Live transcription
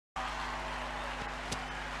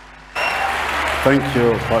Thank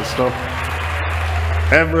you, Pastor.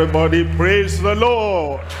 Everybody praise the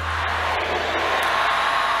Lord.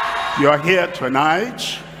 You are here tonight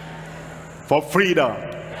for freedom.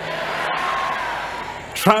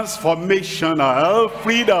 Transformational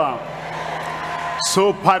freedom.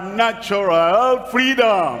 Supernatural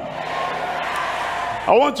freedom. I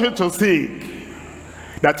want you to think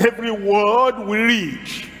that every word we read,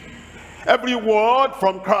 every word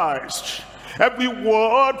from Christ, every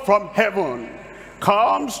word from heaven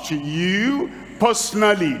comes to you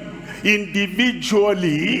personally,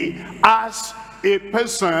 individually, as a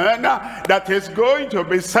person that is going to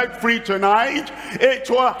be set free tonight. It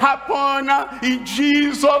will happen in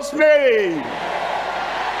Jesus' name.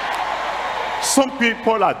 Some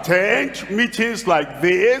people attend meetings like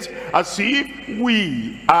this as if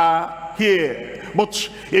we are here. But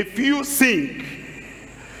if you think,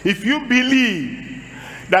 if you believe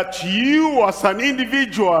that you as an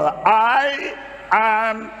individual, I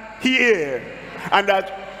am here, and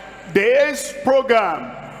that this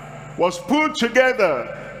program was put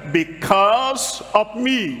together because of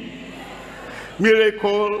me,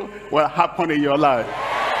 miracle will happen in your life.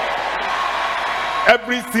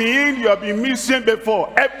 Everything you have been missing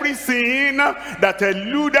before, everything that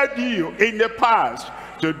eluded you in the past,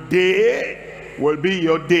 today will be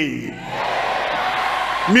your day.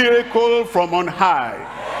 Miracle from on high,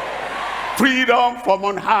 freedom from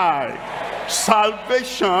on high,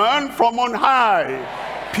 salvation from on high,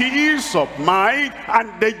 peace of mind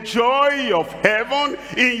and the joy of heaven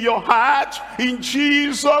in your heart, in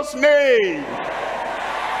Jesus' name.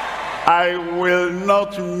 I will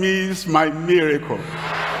not miss my miracle.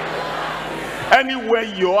 Anywhere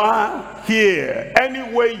you are here,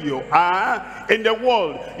 anywhere you are in the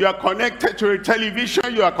world, you are connected to the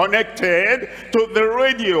television, you are connected to the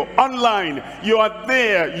radio, online, you are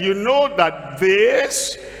there. You know that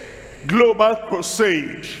this global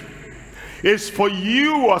crusade is for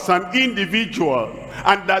you as an individual,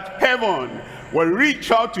 and that heaven will reach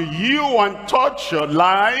out to you and touch your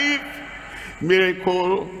life.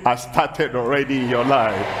 Miracle has started already in your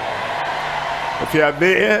life. If you are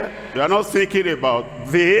there, you are not thinking about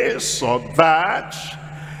this or that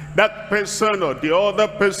person or the other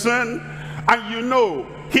person, and you know,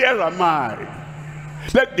 here am I.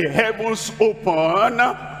 Let the heavens open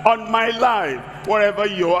on my life. Wherever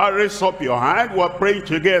you are, raise up your hand. We're praying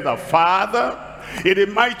together. Father, in the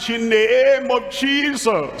mighty name of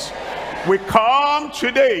Jesus, we come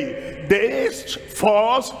today, this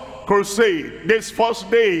first crusade, this first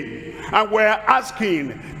day, and we're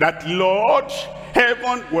asking that, Lord,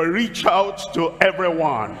 heaven will reach out to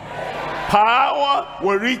everyone. Power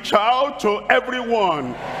will reach out to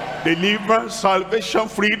everyone. Deliverance, salvation,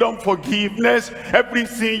 freedom, forgiveness,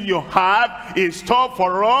 everything you have in store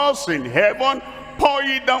for us in heaven, pour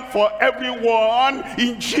it down for everyone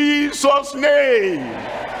in Jesus' name.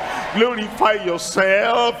 Glorify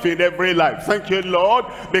yourself in every life. Thank you, Lord,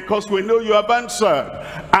 because we know you have answered,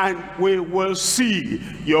 and we will see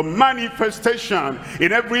your manifestation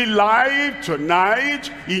in every life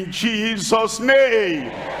tonight in Jesus'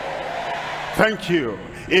 name. Thank you.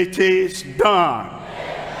 It is done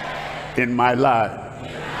in my life.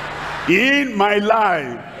 In my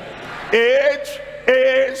life, it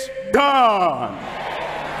is done.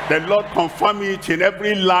 The Lord confirm it in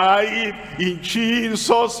every life in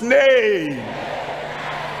Jesus' name.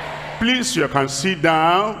 Please, you can sit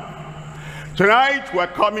down. Tonight we're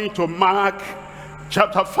coming to Mark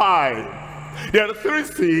chapter 5. There are three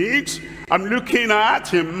things I'm looking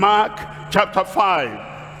at in Mark chapter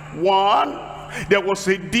 5. One, there was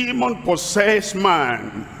a demon-possessed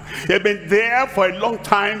man. He had been there for a long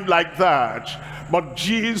time like that. But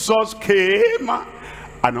Jesus came,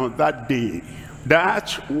 and on that day,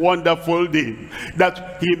 that wonderful day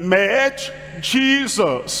that he met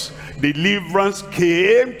Jesus, deliverance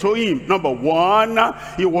came to him. Number one,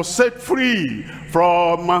 he was set free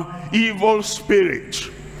from evil spirit,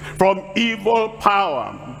 from evil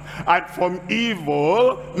power, and from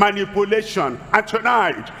evil manipulation. And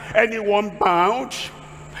tonight, anyone bound,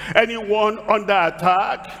 anyone under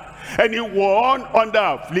attack, anyone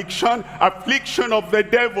under affliction of the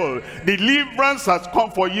devil, deliverance has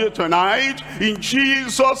come for you tonight in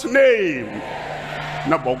Jesus' name.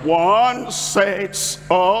 Number one, sets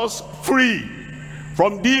us free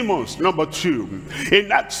from demons. Number two, in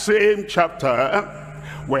that same chapter,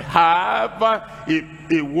 we have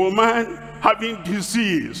a woman having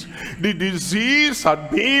disease. The disease had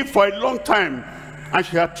been for a long time, and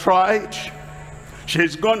she had tried.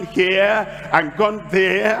 She's gone here and gone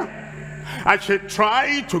there, and she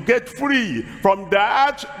tried to get free from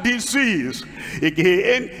that disease.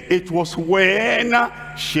 Again, it was when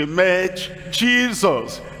she met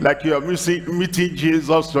Jesus, like you are meeting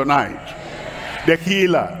Jesus tonight, the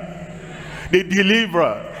healer, the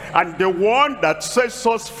deliverer, and the one that sets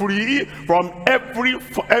us free from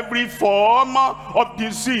every form of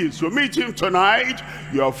disease. You meet him tonight,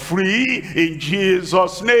 you are free in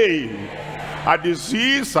Jesus' name. A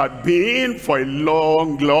disease had been for a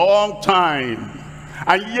long, long time,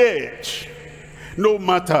 and yet, no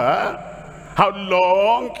matter how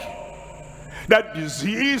long that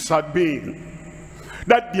disease had been,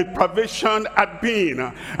 that deprivation had been,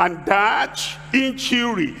 and that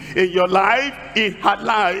injury in your life, in her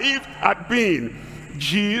life had been,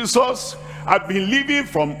 Jesus had been living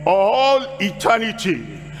from all eternity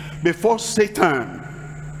before Satan,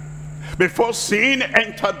 before sin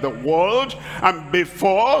entered the world, and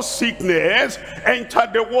before sickness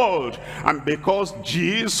entered the world. And because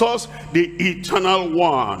Jesus, the eternal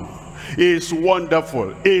one, is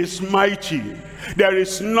wonderful, is mighty, there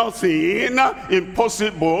is nothing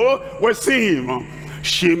impossible with him.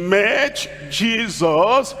 She met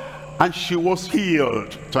Jesus and she was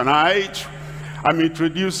healed. Tonight, I'm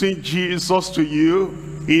introducing Jesus to you.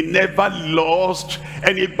 He never lost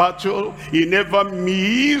any battle. He never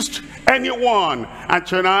missed anyone. And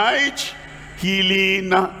tonight, healing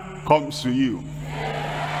comes to you.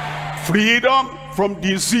 Freedom from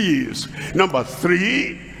disease. Number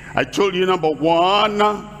 3, I told you number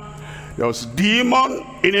 1, there was demon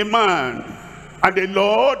in a man, and the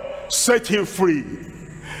Lord set him free.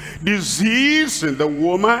 Disease in the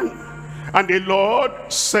woman, and the Lord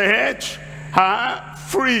set her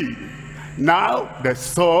free. Now the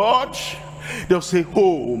third, there was a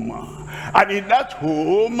home, and in that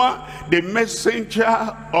home, the messenger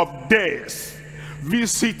of death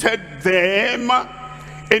visited them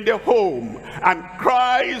in the home, and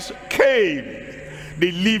Christ came,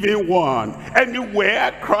 the living one.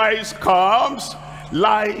 Anywhere Christ comes,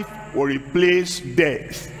 life will replace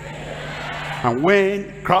death. And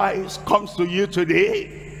when Christ comes to you today,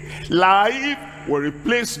 life will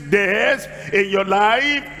replace death in your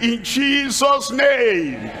life in Jesus'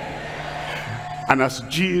 name. And as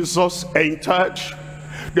Jesus entered,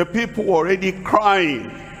 the people were already crying.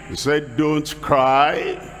 He said, don't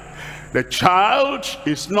cry. The child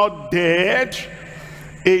is not dead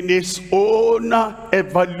in his own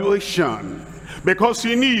evaluation, because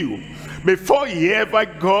he knew before he ever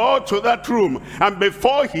got to that room, and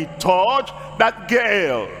before he touched that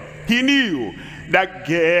girl, he knew that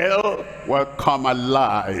girl will come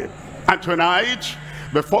alive. And tonight,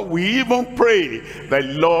 before we even pray, the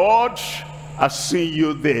Lord has seen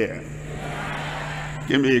you there.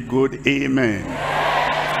 Give me a good amen.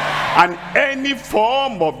 And any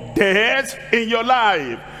form of death in your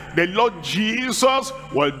life, the Lord Jesus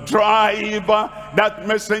will drive that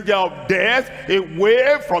messenger of death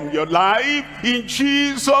away from your life in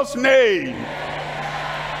Jesus' name.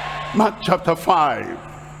 Mark chapter 5.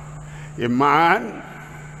 A man,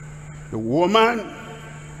 a woman,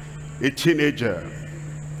 a teenager.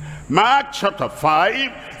 Mark chapter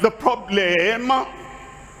 5, the problem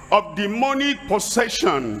of demonic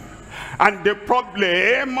possession and the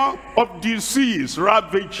problem of disease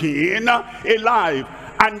ravaging a life,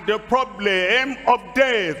 and the problem of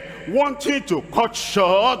death wanting to cut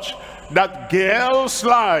short that girl's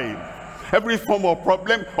life. Every form of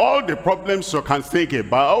problem, all the problems you can think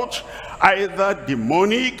about, either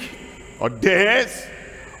demonic or death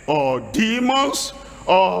or demons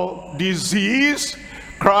or disease,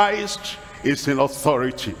 Christ is in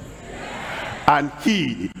authority. And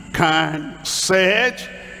he can set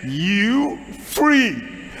you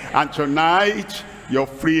free. And tonight, your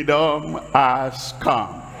freedom has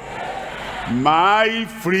come. My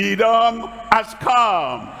freedom has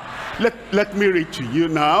come. Let me read to you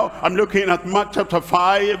now. I'm looking at Mark chapter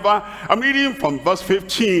 5. I'm reading from verse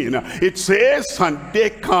 15. It says, and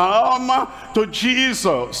they come to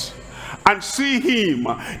Jesus and see him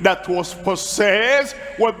that was possessed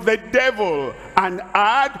with the devil and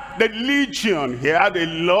had the legion. He had a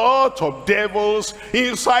lot of devils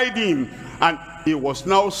inside him, and he was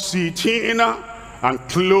now sitting and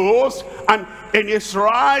clothed and in his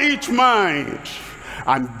right mind.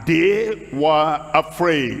 And they were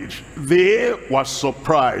afraid, they were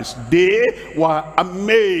surprised, they were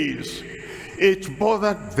amazed. It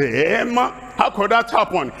bothered them How could that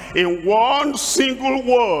happen? In one single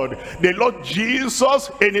word, the Lord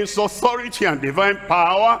Jesus, in his authority and divine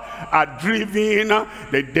power, had driven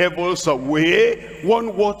the devils away.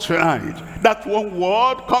 One word tonight. That one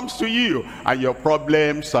word comes to you and your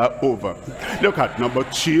problems are over. Look at number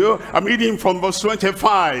 2. I'm reading from verse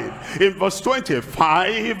 25. In verse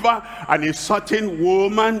 25, and a certain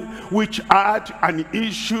woman which had an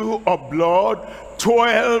issue of blood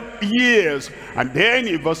 12 years. And then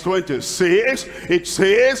in verse 26, it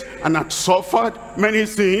says, and had suffered many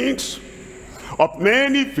things of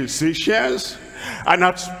many physicians, and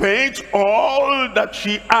had spent all that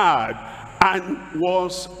she had, and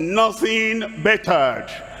was nothing bettered,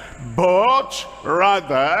 but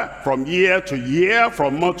rather from year to year,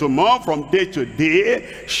 from month to month, from day to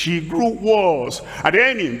day, she grew worse. And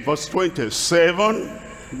then in verse 27,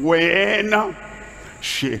 when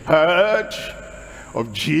she heard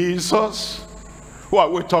of Jesus. Who are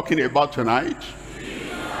we talking about tonight?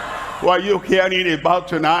 Who are you hearing about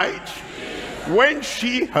tonight? When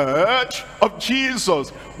she heard of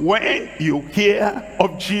Jesus. When you hear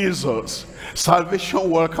of Jesus, salvation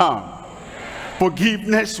will come,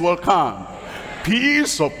 forgiveness will come,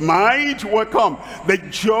 peace of mind will come, the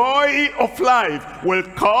joy of life will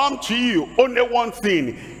come to you. Only one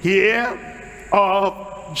thing: hear of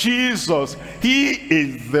Jesus. He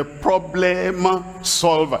is the problem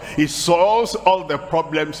solver. He solves all the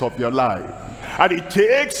problems of your life. And it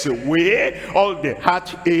takes away all the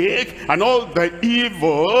heartache and all the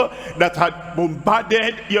evil that had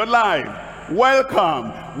bombarded your life.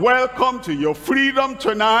 Welcome, welcome to your freedom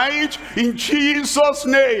tonight in Jesus'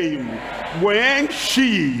 name. When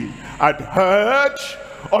she had heard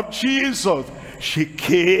of Jesus, she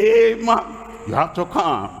came. You have to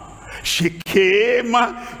come. She came.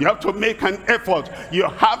 You have to make an effort. You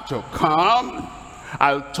have to come.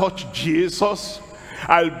 I'll touch Jesus.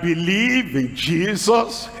 I'll believe in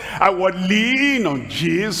Jesus. I will lean on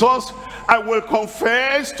Jesus. I will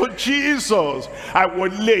confess to Jesus. I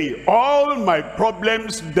will lay all my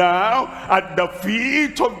problems down at the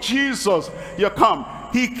feet of Jesus. You come.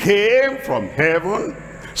 He came from heaven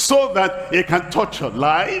so that he can touch your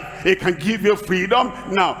life, he can give you freedom.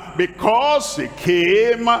 Now, because he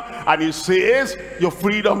came and he says your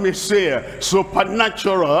freedom is here,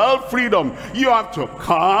 supernatural freedom, you have to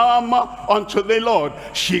come unto the Lord.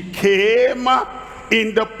 She came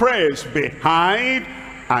in the press behind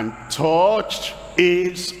and touched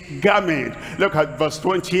his garment. Look at verse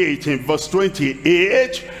 28. In verse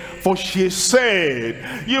 28, for she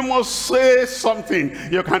said, you must say something.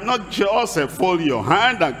 You cannot just fold your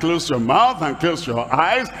hand and close your mouth and close your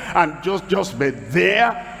eyes and just be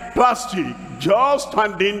there, plastic, just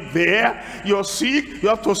standing there. You're sick, you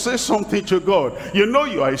have to say something to God. You know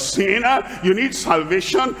you are a sinner, you need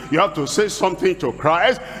salvation, you have to say something to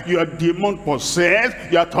Christ. You are demon possessed,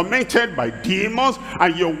 you are tormented by demons,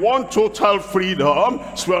 and you want total freedom,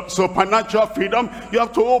 supernatural freedom. You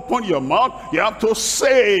have to open your mouth, you have to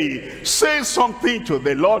say something to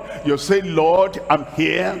the Lord. You say, Lord, I'm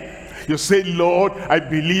here. You say, Lord, I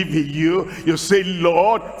believe in you. You say,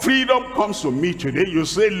 Lord, freedom comes to me today. You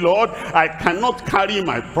say, Lord, I cannot carry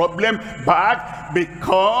my problem back,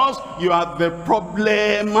 because you are the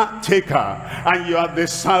problem taker and you are the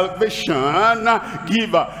salvation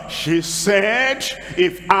giver. She said,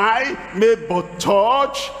 if I may but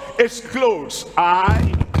touch his clothes,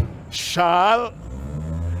 I shall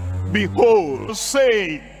be whole.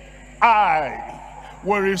 Say, I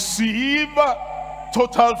will receive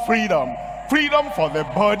total freedom. Freedom for the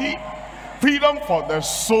body, freedom for the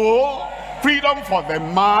soul, freedom for the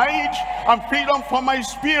mind, and freedom for my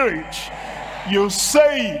spirit. You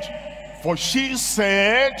said, for she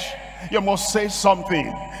said, you must say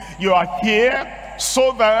something. You are here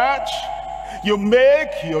so that you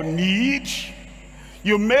make your need,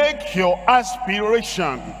 you make your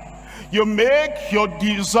aspiration, you make your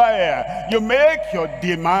desire, you make your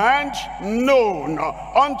demand known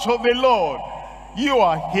unto the Lord. You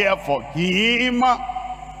are here for him,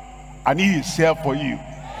 and he is here for you.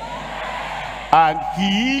 And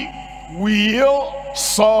he will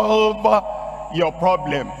solve your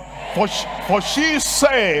problem. For she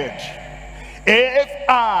said, if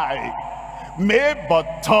I may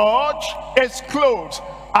but touch his clothes,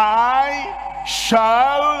 I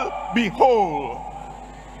shall be whole.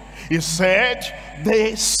 He said,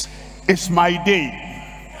 this is my day.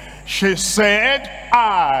 She said,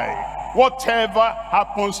 whatever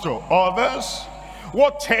happens to others,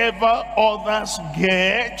 whatever others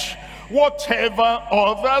get, whatever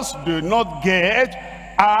others do not get,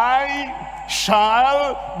 I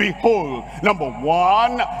shall be whole. Number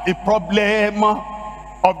one, a problem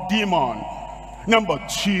of demon. Number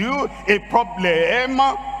 2, a problem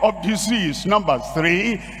of disease. Number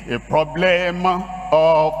 3, a problem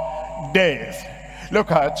of death.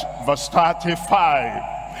 Look at verse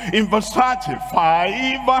 35. In verse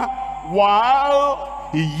 35, while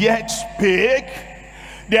he yet spake,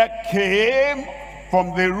 there came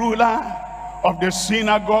from the ruler of the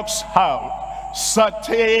synagogue's house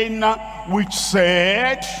certain which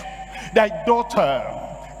said, thy daughter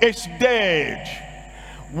is dead.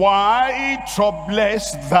 Why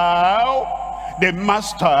troublest thou the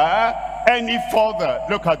master any further?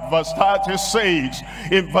 Look at verse 36.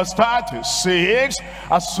 In verse 36,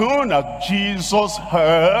 as soon as Jesus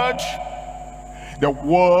heard the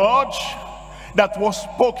word that was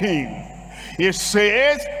spoken, he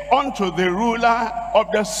says unto the ruler of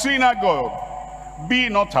the synagogue, be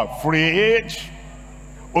not afraid,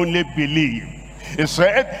 only believe. He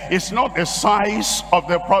said, it's not the size of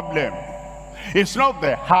the problem. It's not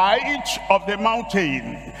the height of the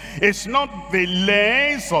mountain. It's not the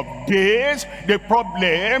length of days the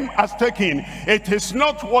problem has taken. It is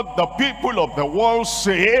not what the people of the world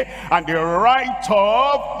say and they write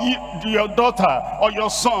off your daughter or your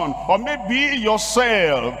son or maybe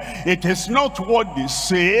yourself. It is not what they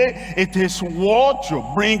say. It is what you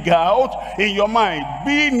bring out in your mind.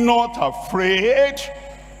 Be not afraid,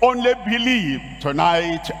 only believe.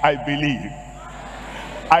 Tonight I believe.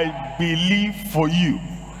 I believe for you.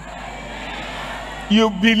 You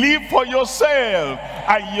believe for yourself,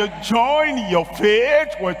 and you join your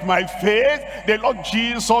faith with my faith. The Lord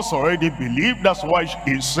Jesus already believed. That's why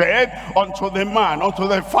he said unto the man, unto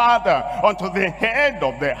the father, unto the head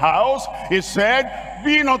of the house, he said,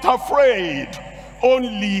 be not afraid,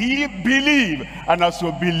 only believe. And as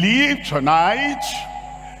you believe tonight,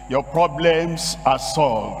 your problems are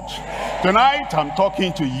solved. Tonight I'm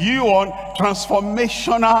talking to you on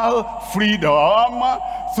transformational freedom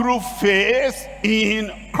through faith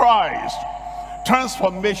in Christ.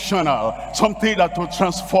 Transformational, something that will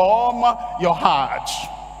transform your heart,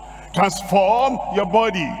 transform your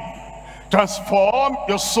body, transform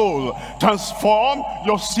your soul, transform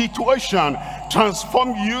your situation,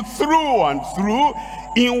 transform you through and through,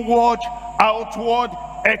 inward, outward,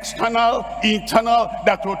 external, internal,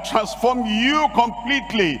 that will transform you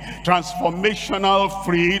completely. Transformational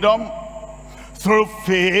freedom through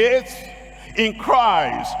faith in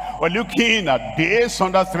Christ. We're looking at this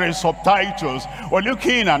under 3 subtitles. We're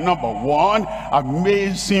looking at number 1,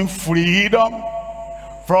 amazing freedom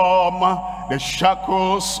from the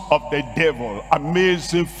shackles of the devil.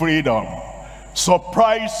 Amazing freedom.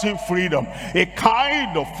 Surprising freedom, a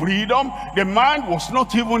kind of freedom the man was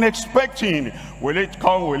not even expecting. Will it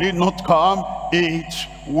come? Will it not come? It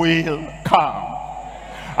will come.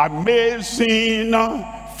 Amazing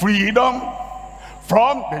freedom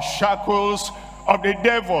from the shackles of the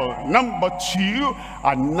devil. Number 2,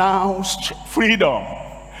 announced freedom.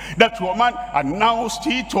 That woman announced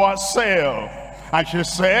it to herself, and she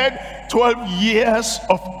said, 12 years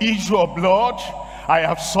of issue of blood I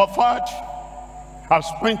have suffered, I've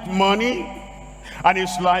spent money, and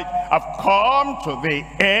it's like I've come to the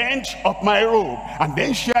end of my rope. And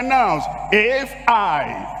then she announced, if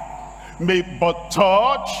I may but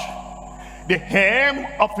touch the hem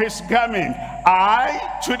of his garment,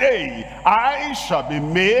 today I shall be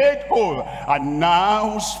made whole.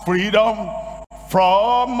 Announce freedom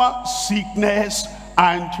from sickness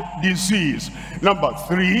and disease. Number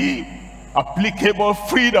 3, applicable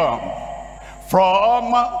freedom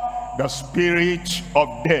from the spirit of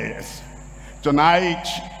death. Tonight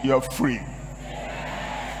you're free.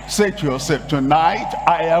 Say to yourself, tonight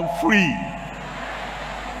I am free.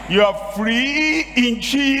 You are free in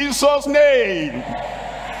Jesus' name.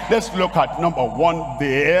 Let's look at number 1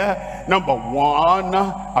 there. Number 1,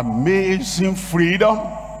 amazing freedom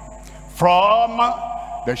from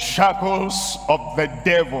the shackles of the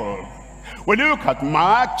devil. We look at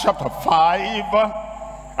Mark chapter 5,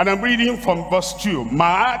 and I'm reading from verse 2.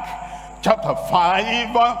 Mark chapter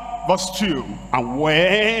 5, verse 2. And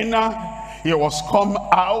when he was come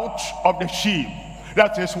out of the ship,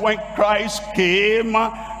 that is when Christ came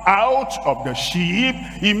out of the ship,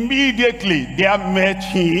 immediately there met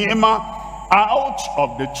him out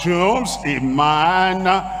of the tombs a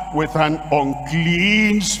man with an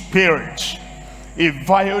unclean spirit, a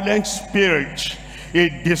violent spirit, a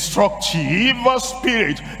destructive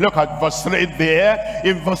spirit. Look at verse 3 there.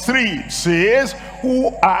 In verse 3 it says,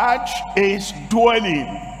 who had his dwelling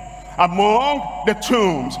among the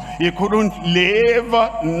tombs. He couldn't live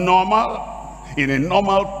normal, in a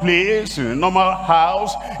normal place, in a normal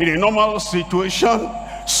house, in a normal situation.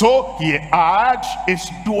 So he had his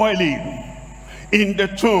dwelling in the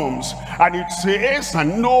tombs. And it says,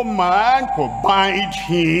 and no man could bind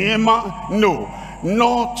him, no,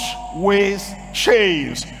 not with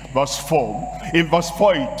chains. Verse 4. In verse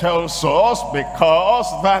 4 it tells us, because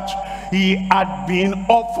that he had been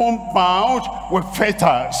often bound with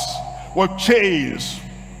fetters, with chains,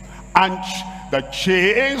 and the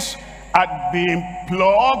chains had been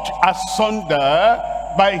plucked asunder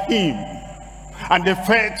by him, and the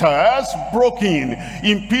fetters broken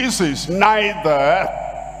in pieces, neither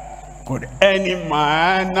could any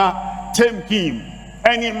man tame him.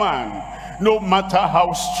 Any man, no matter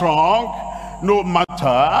how strong, no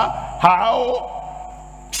matter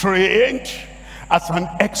how trained as an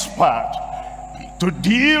expert to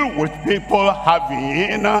deal with people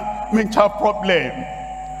having mental problems,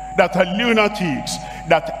 that are lunatics,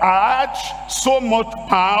 that had so much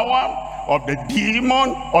power of the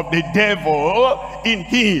demon, of the devil in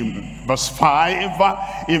him. Verse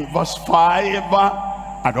 5, in verse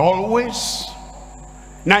 5, and always,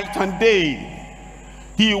 night and day,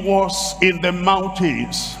 he was in the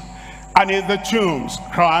mountains and in the tombs,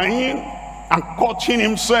 crying and cutting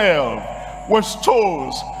himself with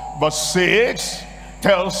stones. Verse 6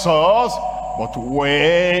 tells us, but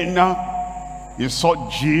when he saw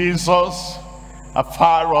Jesus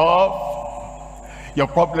afar off, your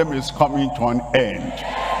problem is coming to an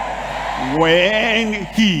end. When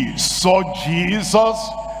he saw Jesus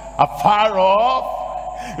afar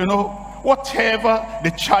off, you know, whatever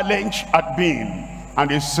the challenge had been, and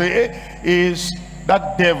they say, is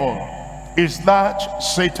that devil, is that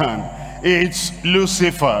Satan, it's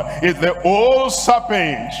Lucifer, it's the old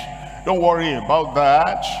serpent. Don't worry about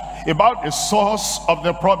that, about the source of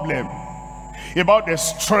the problem, about the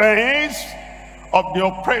strength of the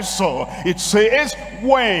oppressor. It says,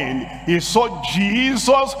 when he saw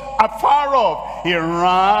Jesus afar off, he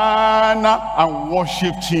ran and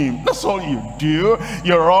worshipped him. That's all you do.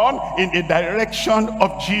 You run in the direction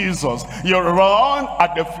of Jesus. You run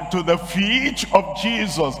to the feet of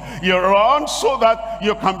Jesus. You run so that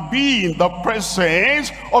you can be in the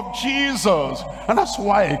presence of Jesus. And that's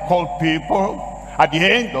why I call people at the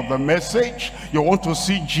end of the message, you want to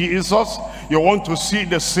see Jesus, you want to see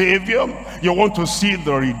the Savior, you want to see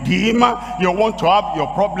the Redeemer, you want to have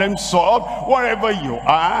your problem solved. Wherever you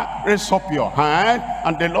are, raise up your hand,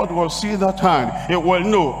 and the Lord will see that hand. He will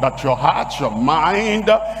know that your heart, your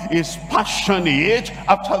mind is passionate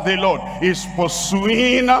after the Lord, is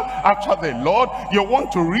pursuing after the Lord. You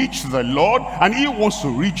want to reach the Lord, and he wants to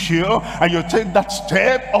reach you, and you take that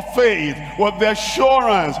step of faith with the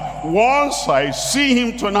assurance, once I see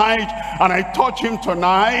him tonight and I touch him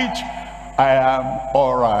tonight, I am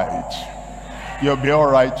all right. You'll be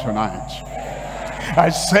all right tonight. I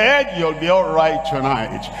said you'll be all right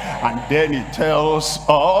tonight. And then it tells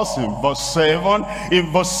us in verse 7,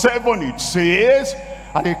 it says,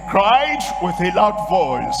 and he cried with a loud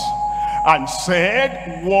voice and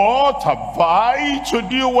said, what have I to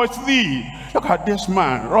do with thee? Look at this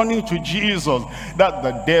man running to Jesus. That's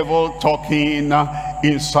the devil talking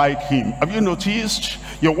inside him. Have you noticed?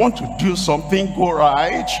 You want to do something, go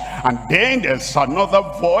right, and then there's another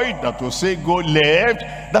voice that will say go left.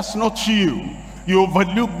 That's not you. You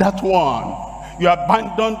overlook that one. You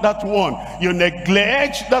abandon that one. You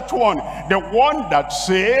neglect that one. The one that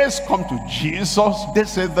says come to Jesus,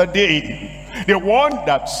 this is the day. The one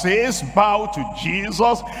that says bow to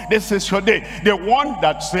Jesus, this is your day. The one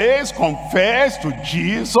that says confess to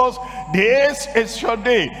Jesus, this is your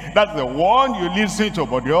day. That's the one you listen to.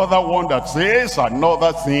 But the other one that says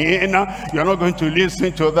another thing, you're not going to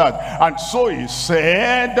listen to that. And so he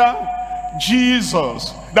said,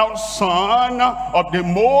 Jesus, thou Son of the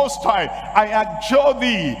Most High, I adjure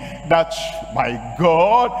thee that by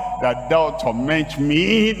God that thou torment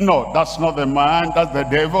me. No, that's not the man, that's the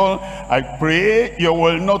devil. I pray you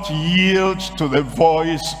will not yield to the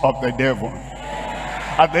voice of the devil.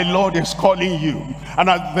 And the Lord is calling you. And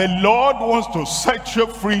as the Lord wants to set you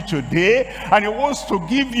free today, and he wants to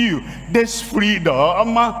give you this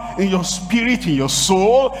freedom in your spirit, in your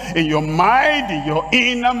soul, in your mind, in your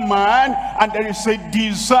inner man, and there is a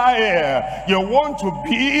desire. You want to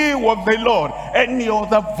be with the Lord. Any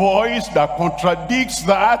other voice that contradicts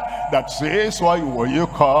that says, why will you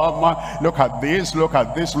come? Look at this, look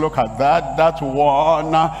at this, look at that. That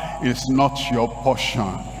one is not your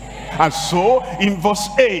portion. And so in verse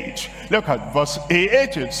 8, look at verse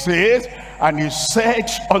 8, it says, and he said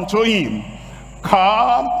unto him,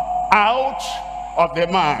 come out of the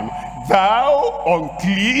man, thou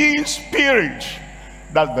unclean spirit.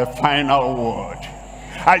 That's the final word.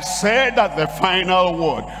 I said that the final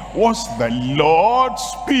word. Once the Lord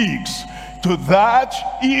speaks to that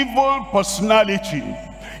evil personality,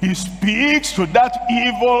 He speaks to that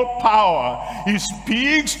evil power. He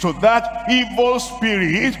speaks to that evil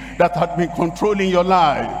spirit that had been controlling your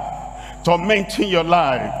life, tormenting your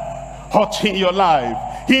life, hurting your life,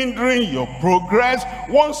 hindering your progress.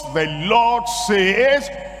 Once the Lord says,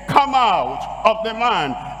 come out of the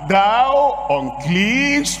man, thou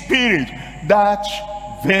unclean spirit, that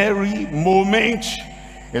very moment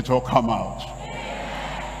it will come out.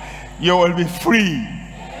 You will be free.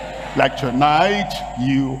 Like tonight,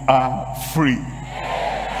 you are free.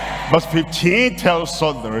 Verse 15 tells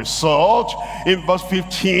us the result. In verse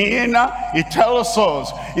 15, it tells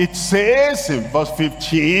us, it says in verse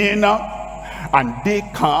 15, and they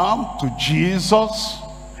come to Jesus.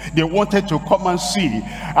 They wanted to come and see,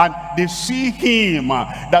 and they see him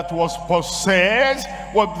that was possessed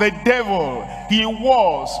with the devil. He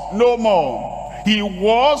was no more. He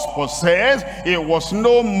was possessed. He was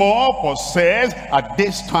no more possessed at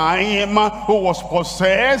this time. Who was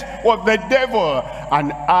possessed with the devil,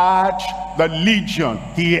 and had the legion.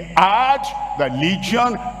 He had the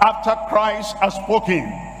legion after Christ has spoken,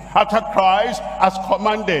 after Christ has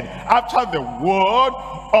commanded, after the word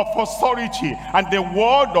of authority and the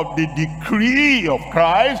word of the decree of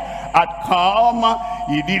Christ had come.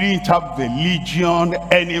 He didn't have the legion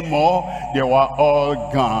anymore. They were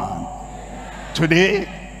all gone. Today,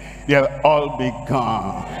 they'll all be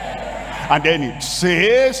gone. And then it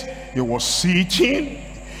says, he was sitting,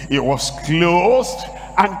 he was clothed,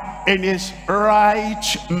 and in his right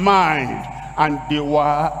mind. And they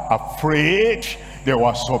were afraid, they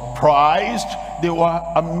were surprised, they were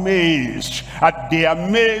amazed at the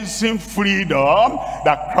amazing freedom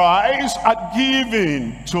that Christ had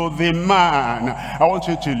given to the man. I want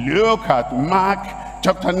you to look at Mark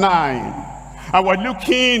chapter 9. And we're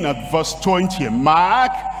looking at verse 20.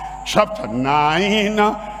 Mark chapter 9,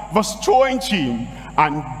 verse 20.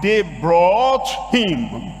 And they brought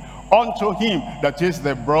him unto him. That is,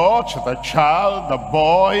 they brought the child, the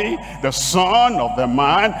boy, the son of the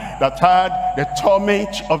man that had the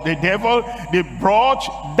torment of the devil. They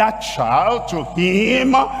brought that child to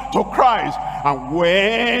him, to Christ. And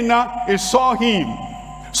when he saw him,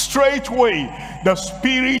 straightway the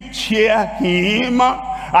spirit tear him,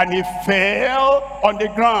 and he fell on the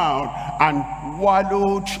ground and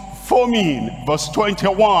wallowed foaming. Verse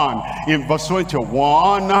 21. In verse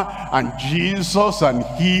 21, and Jesus and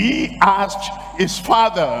he asked his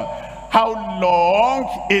father, how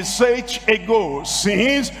long is it ago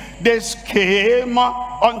since this came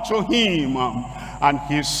unto him? And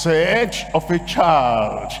he said, of a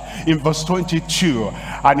child. In verse 22,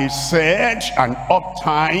 and he said, and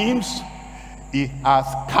ofttimes he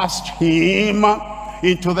hath cast him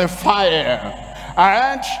into the fire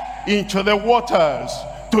and into the waters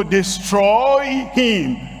to destroy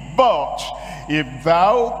him. But if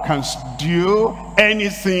thou canst do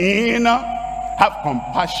anything, have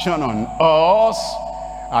compassion on us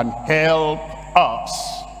and help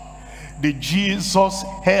us. Did Jesus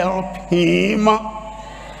help him?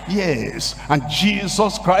 Yes. And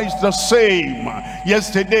Jesus Christ the same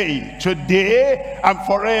yesterday, today, and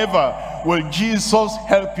forever. Will Jesus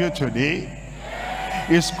help you today?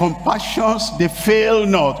 His compassions, they fail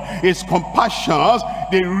not. His compassions,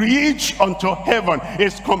 they reach unto heaven.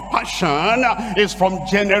 His compassion is from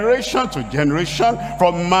generation to generation,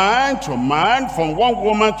 from man to man, from one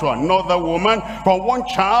woman to another woman, from one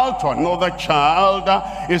child to another child.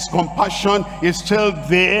 His compassion is still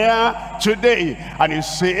there today. And he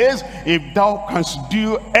says, if thou canst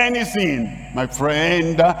do anything, my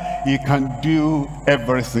friend, he can do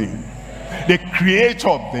everything. The creator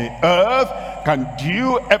of the earth can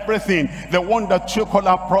do everything. The one that took all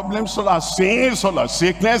our problems, all our sins, all our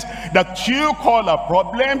sickness, that took all our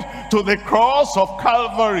problems to the cross of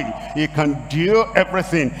Calvary. He can do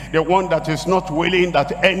everything. The one that is not willing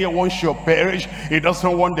that anyone should perish. He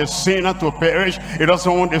doesn't want the sinner to perish. He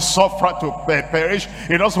doesn't want the sufferer to perish.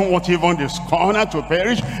 He doesn't want even the scorner to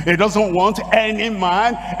perish. He doesn't want any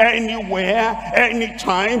man, anywhere,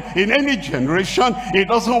 anytime, in any generation. He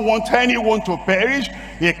doesn't want anyone to perish.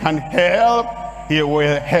 He can help. He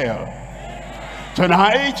will help.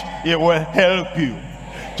 Tonight, he will help you.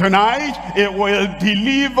 Tonight, it will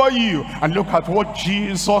deliver you. And look at what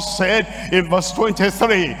Jesus said in verse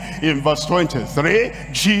 23. In verse 23,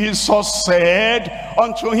 Jesus said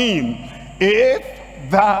unto him, if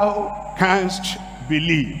thou canst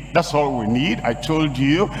believe. That's all we need. I told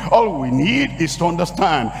you, all we need is to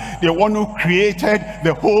understand the one who created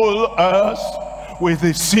the whole earth with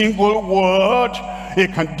a single word. He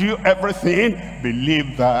can do everything.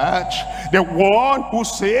 Believe that. The one who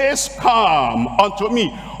says, come unto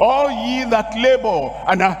me, all ye that labor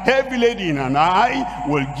and are heavy laden, and I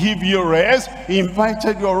will give you rest. He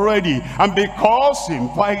invited you already, and because he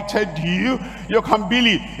invited you, you can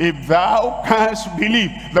believe. If thou canst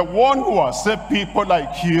believe, the one who has saved people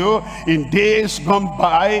like you in days gone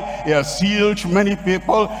by, he has healed many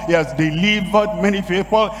people, he has delivered many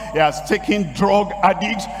people, he has taken drug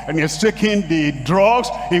addicts and he has taken the drugs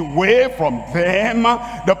away from them.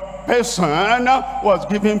 The person was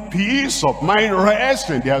giving peace of mind, rest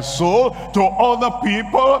in their soul to other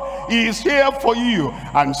people. He is here for you,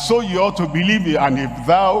 and so you ought to believe it. And if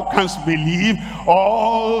thou canst believe,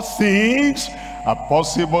 all things are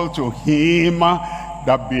possible to him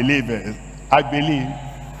that believeth. I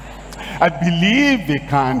believe he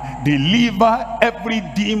can deliver every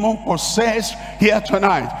demon possessed here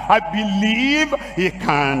tonight. I believe he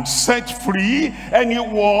can set free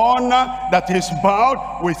anyone that is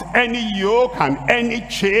bound with any yoke and any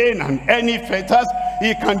chain and any fetters.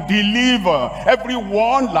 He can deliver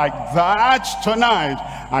everyone like that tonight.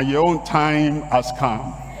 And your own time has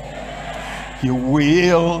come. He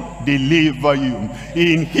will deliver you.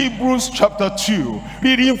 In Hebrews chapter 2,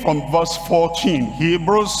 reading from verse 14.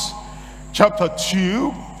 Hebrews chapter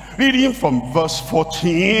 2, reading from verse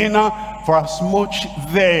 14. For as much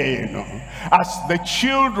then as the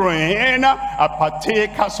children are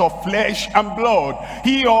partakers of flesh and blood,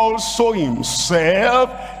 he also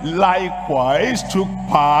himself likewise took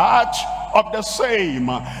part of the same,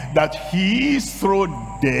 that he through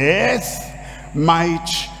death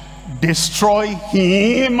might destroy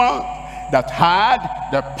him that had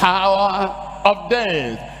the power of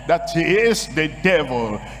death, that is the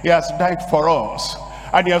devil. He has died for us,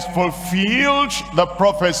 and he has fulfilled the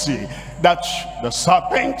prophecy that the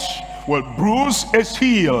serpent will bruise his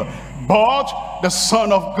heel, but the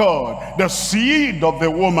Son of God, the seed of the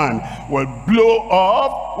woman, will blow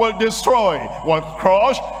up, will destroy, will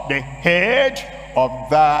crush the head of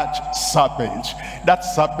that serpent. That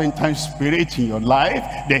serpentine spirit in your life,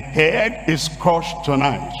 the head is crushed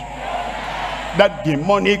tonight. That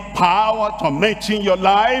demonic power tormenting your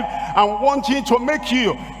life and wanting to make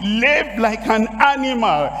you live like an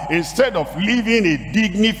animal instead of living a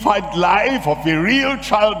dignified life of a real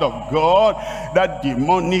child of God, that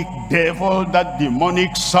demonic devil, that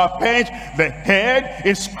demonic serpent, the head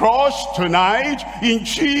is crushed tonight in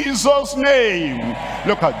Jesus' name.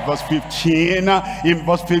 Look at verse 15. In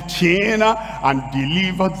verse 15, and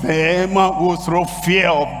deliver them who through fear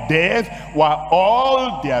of death were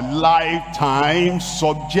all their lifetime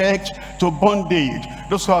subject to bondage.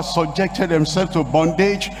 Those who have subjected themselves to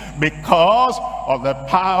bondage because of the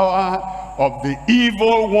power of the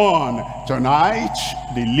evil one, tonight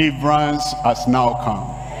deliverance has now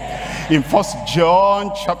come. In 1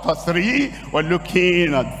 John chapter 3, we're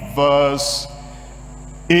looking at verse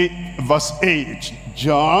 8.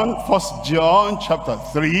 1 John chapter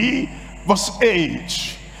 3, verse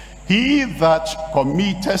 8. He that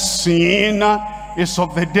committeth sin is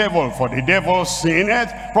of the devil, for the devil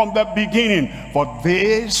sinneth from the beginning. For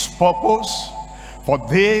this purpose, for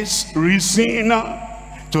this reason,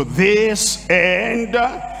 to this end,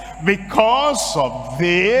 because of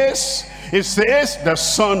this, it says the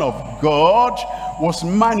Son of God was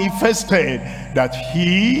manifested, that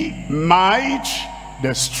he might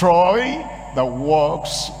destroy the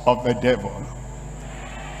works of the devil.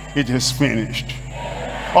 It is finished.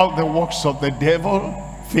 All the works of the devil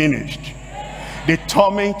finished. The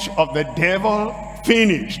torment of the devil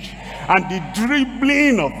finished. And the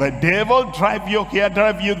dribbling of the devil, drive you here,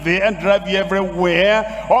 drive you there, drive you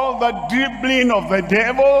everywhere. All the dribbling of the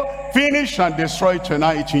devil finished and destroyed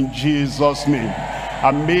tonight in Jesus' name.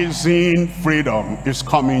 Amazing freedom is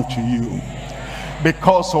coming to you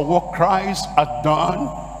because of what Christ has done,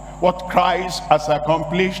 what Christ has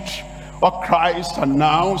accomplished, what Christ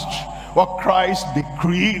announced, what Christ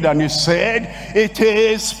decreed, and he said, it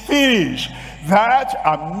is finished. That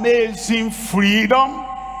amazing freedom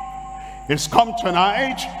is come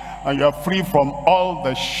tonight, and you're free from all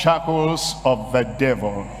the shackles of the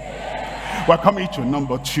devil. We're coming to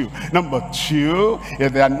number two. Number two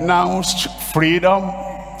is the announced freedom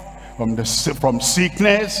from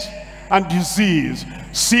sickness and disease.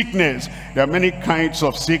 Sickness, there are many kinds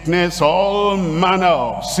of sickness, all manner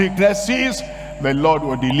of sicknesses. The Lord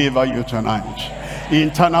will deliver you tonight.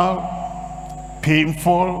 Internal,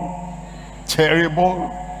 painful,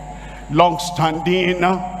 terrible, long-standing,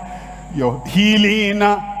 your healing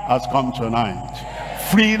has come tonight.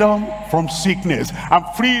 Freedom from sickness and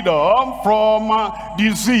freedom from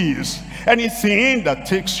disease. Anything that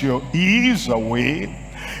takes your ease away,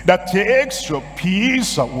 that takes your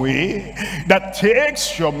peace away, that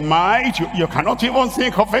takes your mind. You cannot even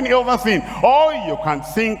think of any other thing. All you can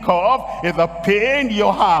think of is the pain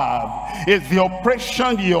you have, is the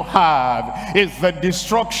oppression you have, is the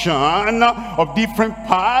destruction of different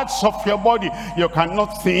parts of your body. You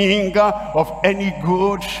cannot think of any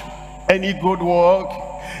good work,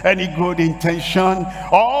 any good intention.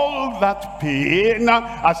 All that pain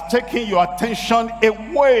has taken your attention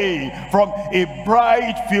away from a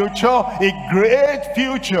bright future, a great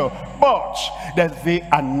future. But there's the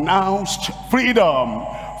announced freedom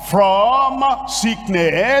from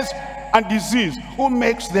sickness and disease. Who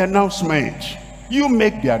makes the announcement? You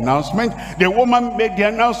make the announcement. The woman made the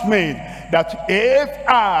announcement that if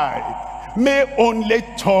I may only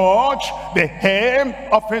touch the hem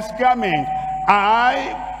of his garment,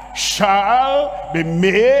 I shall be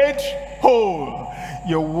made whole.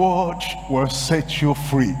 Your word will set you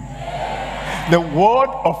free. The word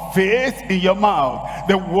of faith in your mouth,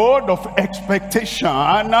 the word of expectation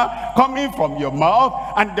coming from your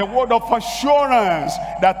mouth, and the word of assurance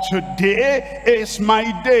that today is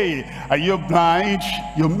my day. Are you blind?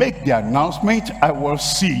 You make the announcement, I will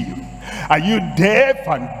see you. Are you deaf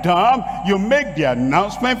and dumb? You make the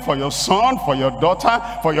announcement for your son, for your daughter,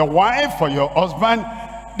 for your wife, for your husband.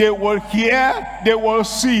 They will hear, they will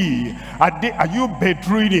see. Are you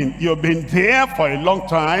bedridden? You've been there for a long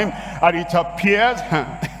time, and it appears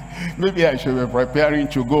maybe I should be preparing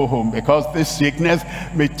to go home because this sickness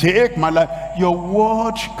may take my life. Your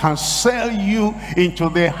word can sell you into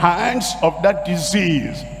the hands of that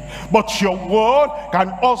disease. But your word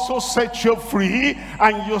can also set you free,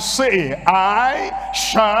 and you say, I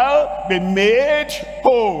shall be made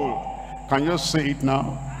whole. Can you say it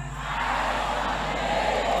now?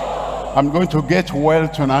 I'm going to get well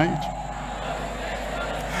tonight.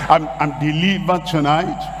 I'm delivered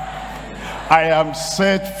tonight. I am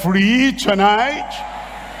set free tonight.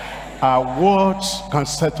 Our words can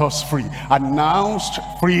set us free. Announced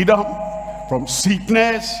freedom from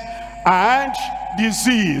sickness and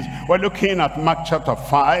disease. We're looking at Mark chapter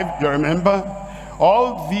 5. You remember?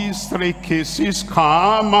 All these three cases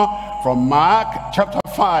come from Mark chapter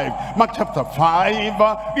 5. Mark chapter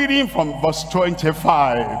 5, reading from verse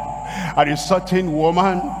 25. And a certain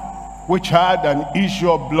woman which had an issue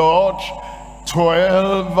of blood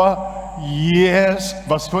 12 years,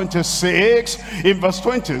 verse 26. In verse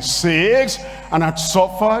 26, and had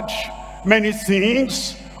suffered many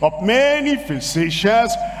things of many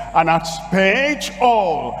physicians, and had spent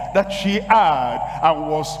all that she had, and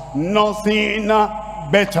was nothing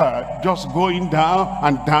better, just going down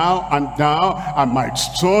and down and down, and might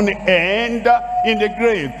soon end in the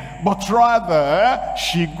grave. But rather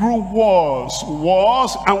she grew worse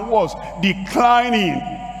and worse, declining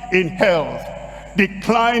in health,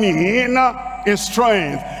 declining in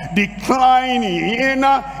strength, declining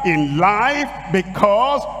in life,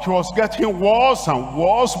 because she was getting worse and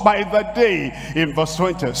worse by the day. In verse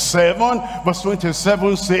 27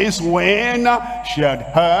 says, when she had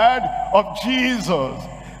heard of Jesus.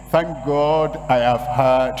 Thank God I have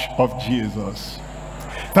heard of Jesus.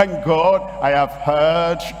 Thank God I have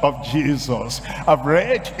heard of Jesus. I've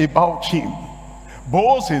read about him,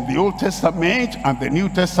 both in the Old Testament and the New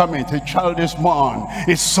Testament. A child is born,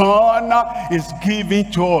 a son is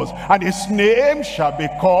given to us, and his name shall be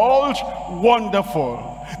called Wonderful,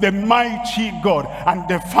 the Mighty God, and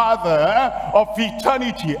the Father of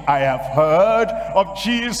eternity. I have heard of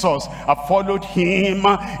Jesus. I followed him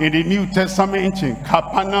in the New Testament, in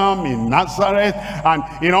Capernaum, in Nazareth, and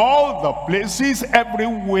in all the places,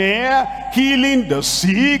 everywhere, healing the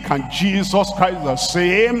sick. And Jesus Christ the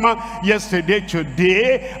same yesterday,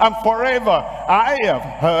 today, and forever. I have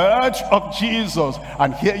heard of Jesus.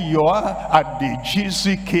 And here you are at the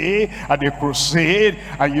GCK, at the crusade,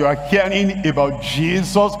 and you are hearing about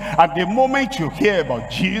Jesus. At the moment you hear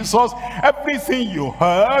about Jesus, everything you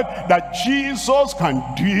heard that Jesus can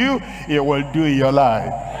do, he will do in your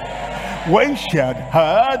life. When she had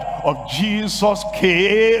heard of Jesus,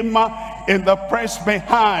 came in the press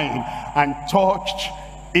behind and touched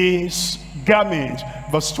his garment.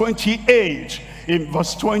 Verse 28. In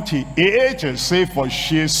verse 28 it says, for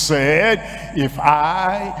she said, if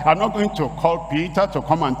I'm not going to call Peter to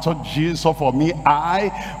come and touch Jesus for me,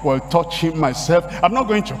 I will touch him myself. I'm not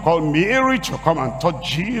going to call Mary to come and touch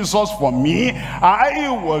Jesus for me, I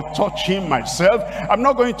will touch him myself. I'm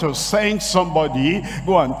not going to send somebody,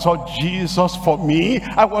 go and touch Jesus for me,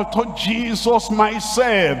 I will touch Jesus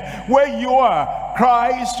myself. Where you are,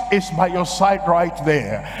 Christ is by your side right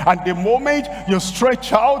there. And the moment you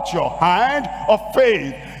stretch out your hand of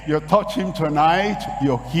faith, you touch him tonight,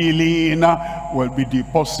 your healing will be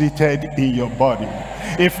deposited in your body.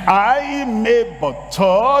 If I may but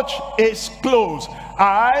touch his clothes,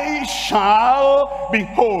 I shall be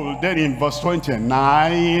whole. Then in verse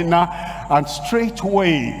 29, and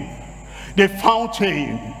straightway the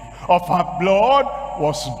fountain of her blood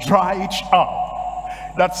was dried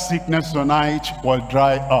up. That sickness tonight will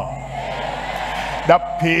dry up.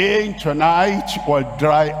 That pain tonight will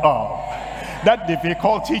dry up. That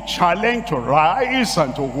difficulty, challenge to rise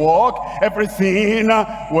and to walk, everything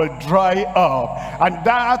will dry up. And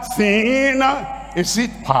that thing, is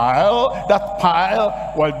it pile? That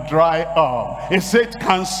pile will dry up. Is it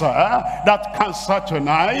cancer? That cancer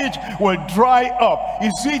tonight will dry up.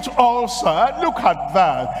 Is it ulcer? Look at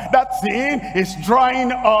that. That thing is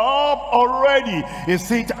drying up already.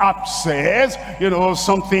 Is it abscess? You know,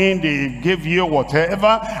 something they give you,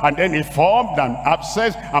 whatever, and then it formed an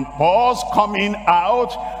abscess and pus coming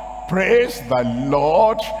out. Praise the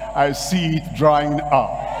Lord. I see it drying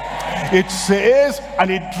up. It says,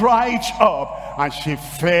 and it dried up. And she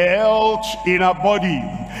felt in her body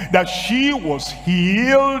that she was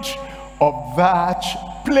healed of that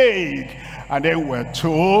plague. And then we're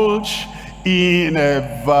told in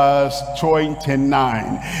verse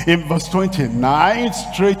 29. In verse 29,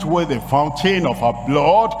 straightway the fountain of her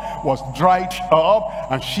blood was dried up,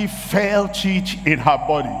 and she felt it in her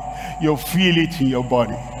body. You feel it in your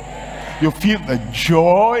body. You feel the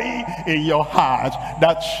joy in your heart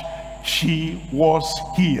that she was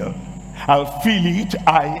healed. I'll feel it.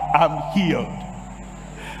 I am healed.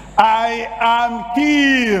 I am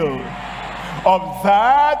healed of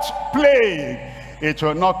that plague. It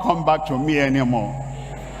will not come back to me anymore.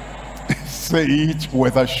 Say it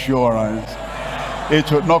with assurance.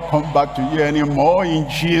 It will not come back to you anymore in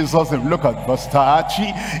Jesus' name. Look at verse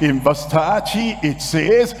 30. In verse 30 it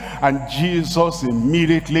says, and Jesus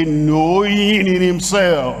immediately knowing in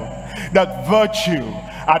himself that virtue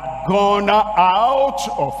had gone out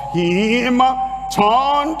of him,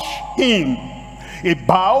 turned him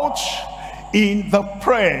about in the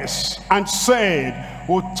press and said,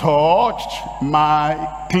 who touched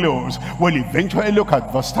my clothes? Well, eventually look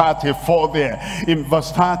at verse 34 there. In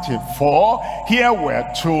verse 34, here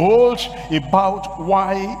we're told about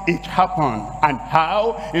why it happened and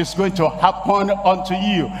how it's going to happen unto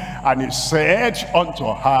you. And he said unto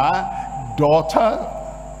her, daughter,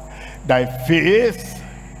 thy faith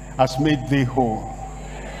has made thee whole.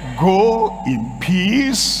 Go in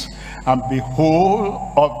peace and be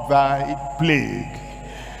whole of thy plague.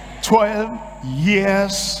 12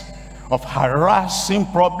 years of harassing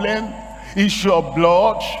problem, issue of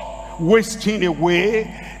blood, wasting away,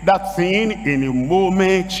 that thing in a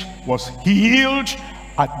moment was healed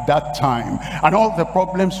at that time. And all the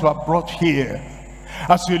problems were brought here.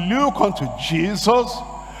 As you look unto Jesus,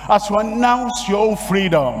 as you announce your own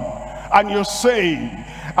freedom, and you say,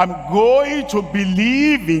 I'm going to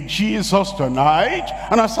believe in Jesus tonight,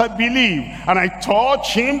 and as I believe and I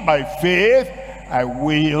touch him by faith, I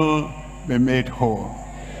will be made whole.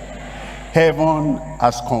 Heaven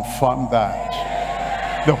has confirmed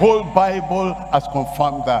that. The whole Bible has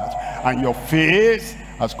confirmed that, and your faith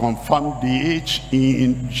has confirmed it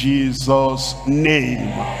in Jesus' name.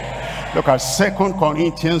 Look at 2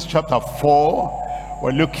 Corinthians chapter 4.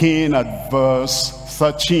 We're looking at verse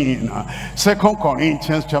 13. 2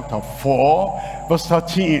 Corinthians chapter 4 verse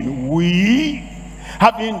 13. We,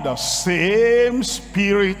 having the same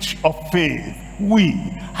spirit of faith, we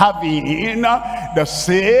having the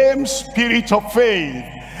same spirit of faith,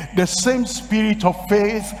 the same spirit of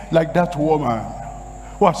faith like that woman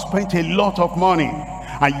who has spent a lot of money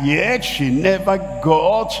and yet she never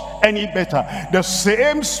got any better. The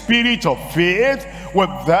same spirit of faith with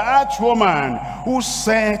that woman who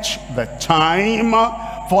set the time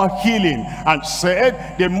for healing and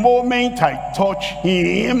said, the moment I touch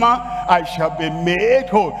him, I shall be made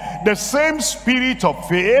whole. The same spirit of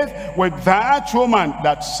faith with that woman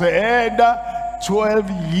that said, 12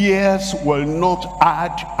 years will not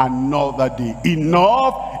add another day.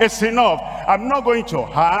 Enough is enough. I'm not going to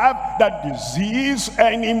have that disease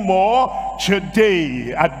anymore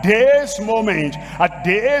today. At this moment, at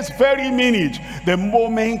this very minute, the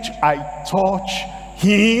moment I touch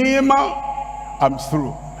him, I'm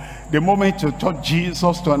through. The moment you touch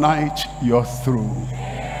Jesus tonight, you're through.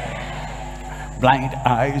 Blind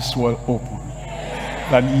eyes will open.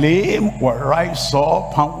 The lame will rise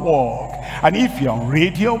up and walk. And if you're on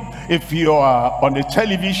radio, if you are on the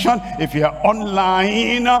television, if you are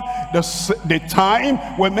online, the time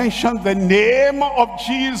we mentioned the name of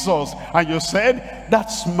Jesus, and you said,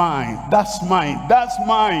 that's mine, that's mine, that's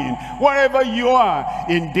mine. Wherever you are,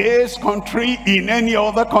 in this country, in any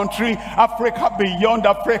other country, Africa, beyond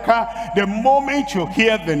Africa, the moment you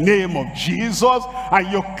hear the name of Jesus and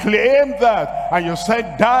you claim that and you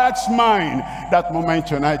said, that's mine, that moment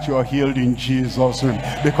tonight you are healed in Jesus' name.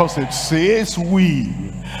 Because it says, we,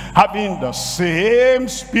 having the same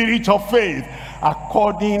spirit of faith,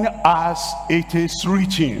 according as it is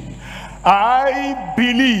written, I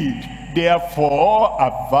believed, therefore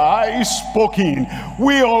have I spoken.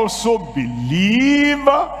 We also believe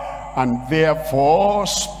and therefore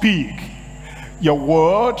speak. Your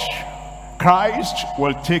word, Christ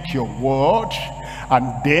will take your word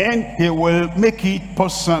and then he will make it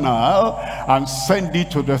personal and send it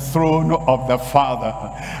to the throne of the Father.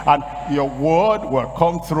 And your word will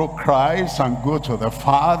come through Christ and go to the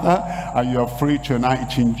Father, and you're free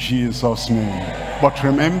tonight in Jesus' name. But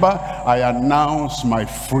remember, I announce my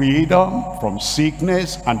freedom from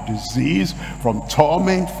sickness and disease, from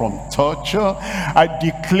torment, from torture. I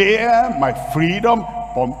declare my freedom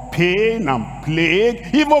from pain and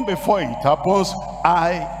plague. Even before it happens,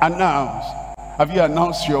 I announce. Have you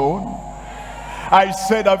announced your own? I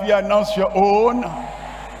said, have you announced your own?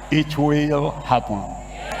 It will happen.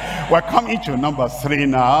 We're coming to number 3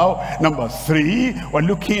 now. Number 3, we're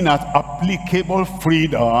looking at applicable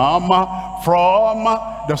freedom from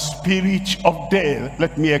the spirit of death.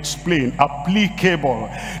 Let me explain. Applicable.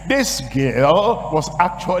 This girl was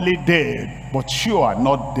actually dead, but you are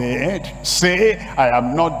not dead. Say, I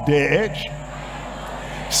am not dead.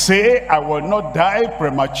 Say, I will not die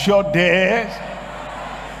premature death.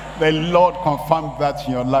 The Lord confirmed that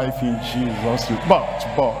in your life in Jesus' name.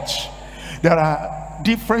 But there are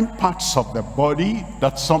different parts of the body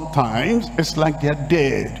that sometimes it's like they're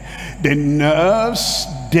dead. The nerves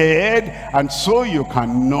dead, and so you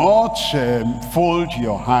cannot fold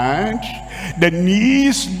your hand. The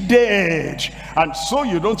knees dead, and so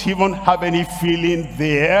you don't even have any feeling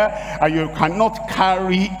there, and you cannot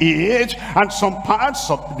carry it. And some parts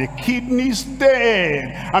of the kidneys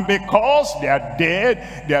dead, and because they are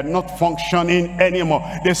dead, they are not functioning anymore.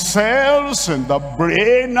 The cells in the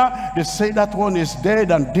brain, they say that one is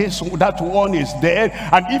dead and that one is dead,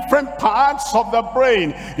 and different parts of the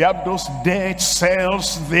brain, they have those dead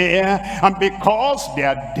cells there, and because they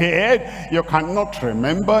are dead, you cannot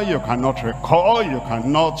remember, you cannot recall, you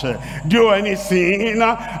cannot do anything,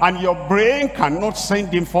 and your brain cannot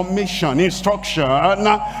send information, instruction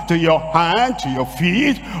to your hand, to your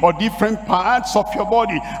feet, or different parts of your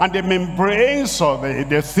body. And the membranes or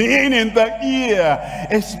the thing in the ear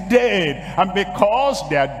is dead, and because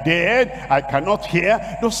they are dead, I cannot hear.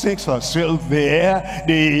 Those things are still there,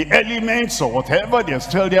 the elements or whatever, they're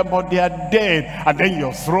still there, but they are dead. And then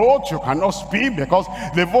your throat, you cannot speak because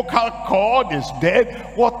the vocal cord is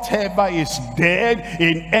dead. Whatever is dead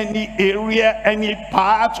in any area, any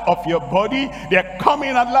part of your body, they're coming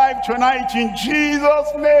alive tonight in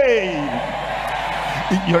Jesus' name.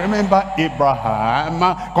 You remember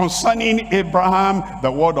Abraham? Concerning Abraham,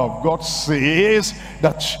 the word of God says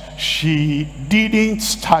that she didn't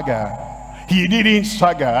stagger. He didn't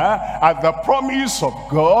stagger at the promise of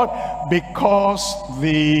God, because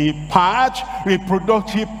the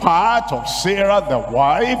reproductive part of Sarah, the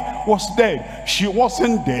wife, was dead. She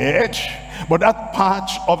wasn't dead, but that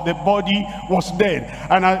part of the body was dead.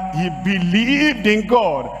 And he believed in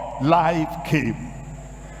God. Life came.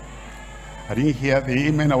 I didn't hear the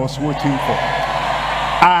amen I was waiting for.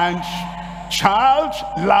 And child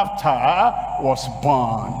laughter was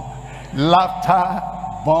born. Laughter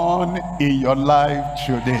born in your life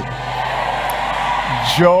today.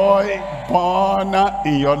 Joy born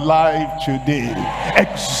in your life today.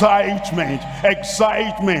 Excitement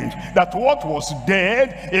that what was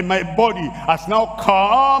dead in my body has now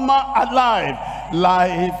come alive.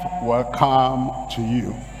 Life will come to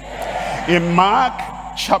you. In Mark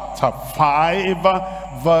chapter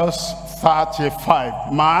 5 verse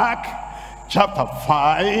 35. Mark chapter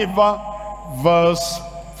 5 verse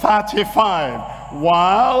 35.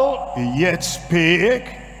 While he yet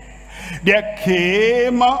spake, there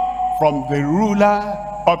came from the ruler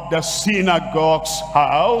of the synagogue's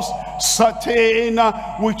house certain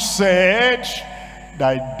which said,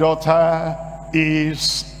 thy daughter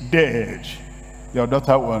is dead. Your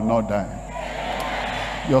daughter will not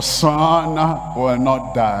die. Your son will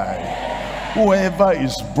not die. Whoever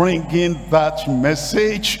is bringing that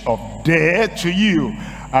message of death to you,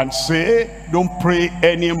 and say, don't pray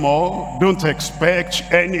anymore, don't expect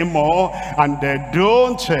anymore, and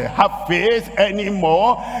don't have faith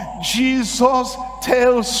anymore. Jesus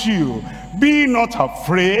tells you, be not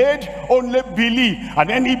afraid, only believe. And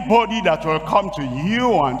anybody that will come to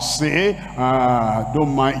you and say,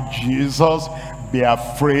 don't mind Jesus, be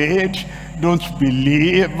afraid, don't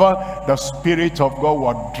believe, the Spirit of God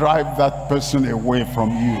will drive that person away from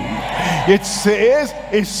you. It says,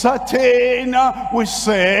 it's certain, we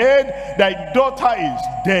said, thy daughter is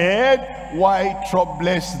dead, why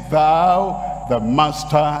troublest thou the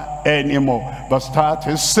master anymore? Verse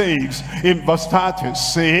 36, in verse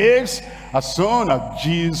 36, as soon as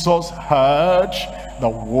Jesus heard the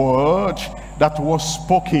word that was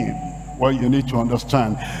spoken, well, you need to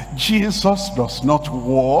understand, Jesus does not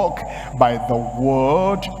walk by the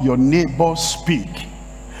word your neighbors speak,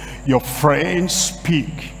 your friends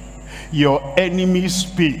speak, your enemies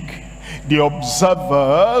speak, the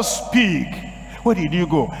observers speak. Where did you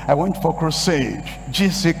go? I went for crusade,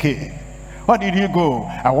 GCK. Where did you go?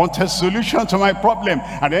 I want a solution to my problem.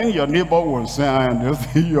 And then your neighbor will say, do you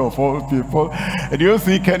think you're of all people? Do you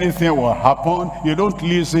think anything will happen? You don't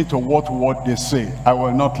listen to what they say. I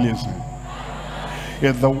will not listen.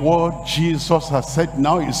 If the word Jesus has said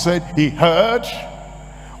now, he said he heard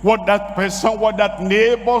what that person, what that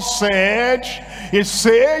neighbor said. He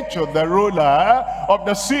said to the ruler of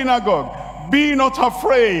the synagogue, be not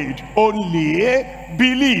afraid, only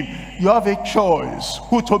believe. You have a choice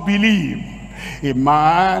who to believe. A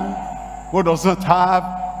man who doesn't have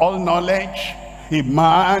all knowledge, a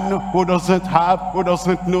man who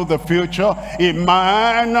doesn't know the future, a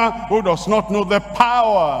man who does not know the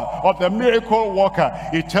power of the miracle worker.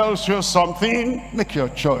 He tells you something, make your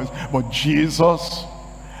choice. But Jesus,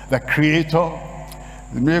 the creator,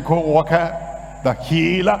 the miracle worker, the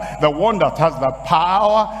healer, the one that has the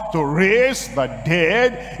power to raise the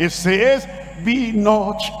dead, he says, be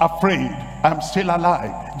not afraid. I'm still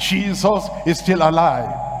alive. Jesus is still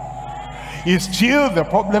alive. He's still the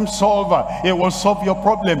problem solver. He will solve your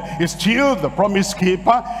problem. He's still the promise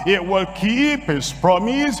keeper. He will keep his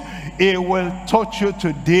promise. He will touch you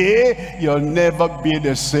today. You'll never be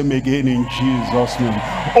the same again in Jesus' name.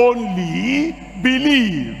 Only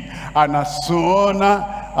believe. And as soon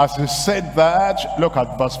as he said that, look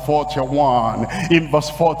at verse 41. In verse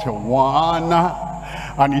 41,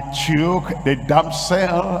 and he took the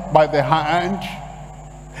damsel by the hand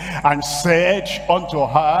and said unto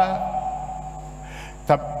her,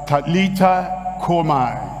 Talitha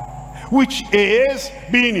Kumuyi, which is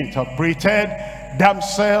being interpreted,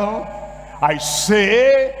 damsel, I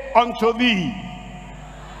say unto thee,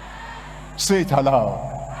 say it aloud,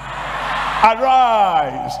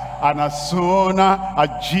 arise. And as soon as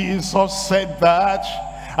Jesus said that,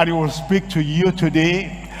 and he will speak to you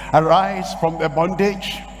today, arise from the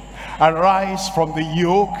bondage, arise from the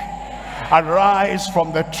yoke, arise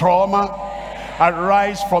from the trauma,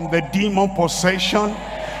 arise from the demon possession,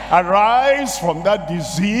 arise from that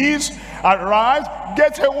disease, arise,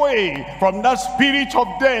 get away from that spirit of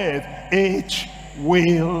death. It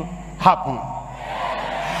will happen.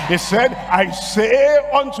 He said, I say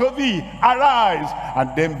unto thee, arise.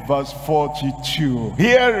 And then verse 42,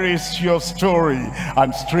 here is your story.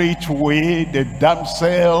 And straightway the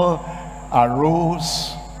damsel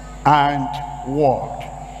arose and walked.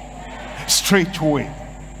 Straightway,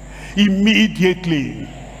 immediately,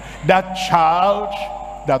 that child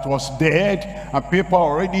that was dead, and people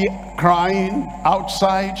already crying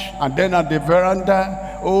outside, and then at the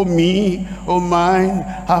veranda, oh me, oh mine,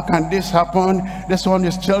 how can this happen? This one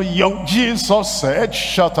is still young. Jesus said,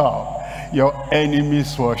 shut up. Your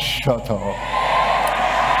enemies will shut up.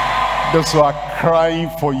 Those who are crying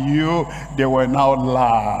for you, they will now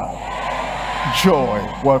laugh. Joy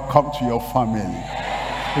will come to your family.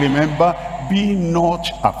 Remember, be not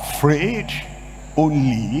afraid,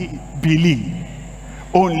 only believe.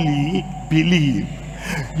 Only believe.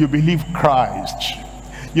 You believe Christ.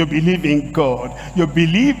 You believe in God. You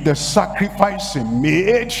believe the sacrifice he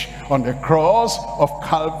made on the cross of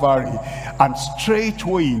Calvary. And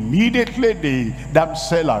straightway, immediately, the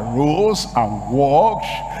damsel arose and walked.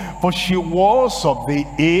 For she was of the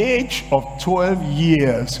age of 12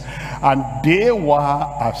 years. And they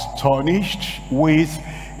were astonished with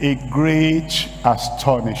a great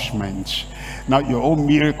astonishment. Now your own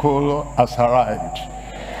miracle has arrived.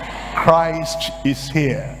 Christ is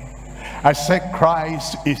here. I said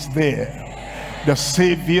Christ is there. The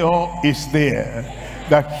Savior is there.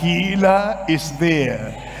 The healer is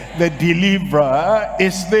there. The deliverer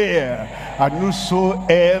is there. And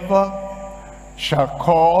whosoever shall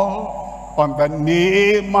call on the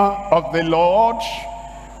name of the Lord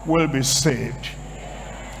will be saved.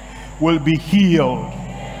 will be healed,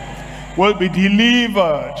 will be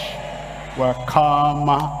delivered, will come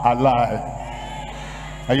alive.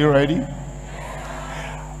 Are you ready?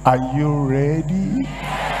 Are you ready?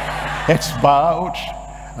 It's bowed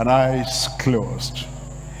and eyes closed.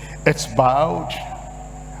 It's bowed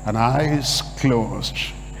and eyes closed.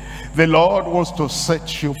 The Lord wants to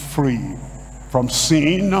set you free from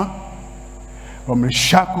sin, from the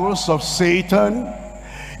shackles of Satan.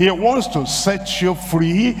 He wants to set you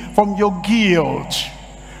free from your guilt,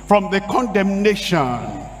 from the condemnation.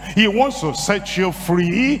 He wants to set you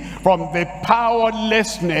free from the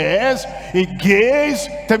powerlessness against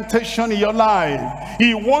temptation in your life.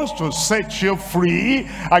 He wants to set you free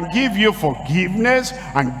and give you forgiveness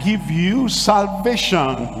and give you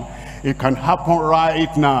salvation. It can happen right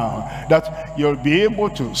now that you'll be able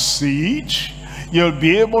to see it. You'll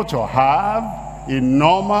be able to have a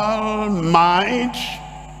normal mind,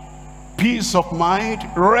 peace of mind,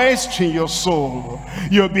 rest in your soul.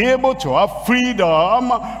 You'll be able to have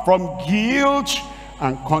freedom from guilt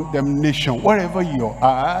and condemnation. Wherever you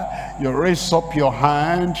are, you raise up your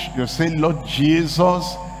hand, you say, Lord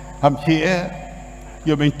Jesus, I'm here.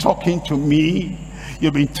 You've been talking to me.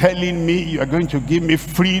 You've been telling me you're going to give me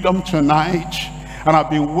freedom tonight. And I've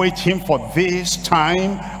been waiting for this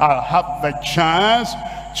time. I'll have the chance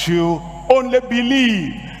to only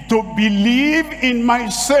believe, to believe in my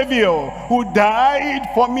Savior who died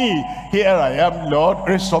for me. Here I am, Lord.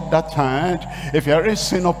 Raise up that hand. If you're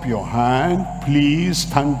raising up your hand, please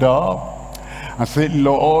stand up and say,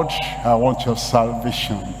 Lord, I want your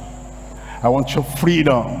salvation. I want your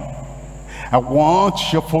freedom. I want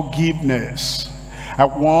your forgiveness. I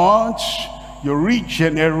want your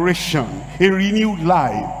regeneration, a renewed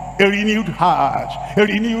life, a renewed heart, a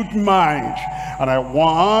renewed mind. And I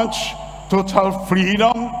want total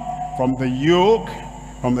freedom from the yoke,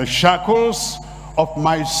 from the shackles of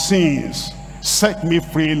my sins. Set me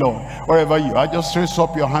free, Lord. Wherever you are, just raise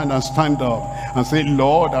up your hand and stand up and say,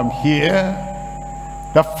 Lord, I'm here.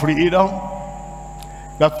 That freedom,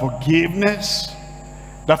 that forgiveness,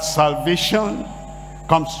 that salvation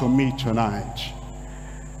comes to me tonight.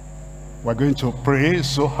 We're going to pray,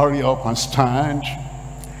 so hurry up and stand.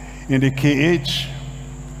 Indicate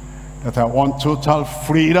that I want total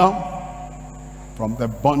freedom from the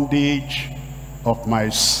bondage of my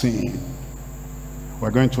sin.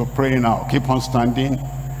 We're going to pray now. Keep on standing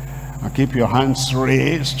and keep your hands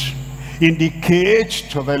raised. Indicate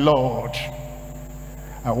to the Lord,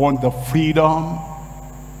 I want the freedom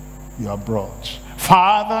you have brought.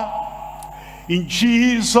 Father, in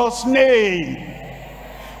Jesus' name,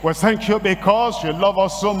 we thank you because you love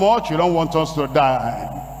us so much. You don't want us to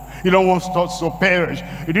die. You don't want us to perish.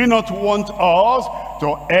 You do not want us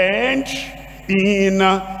to end in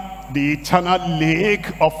the eternal lake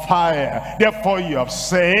of fire. Therefore you have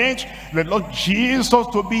sent the Lord Jesus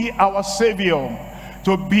to be our Savior,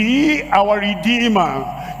 to be our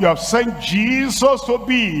Redeemer. You have sent Jesus to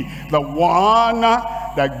be the one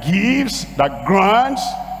that gives, that grants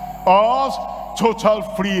us total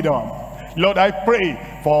freedom. Lord, I pray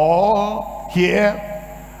for all here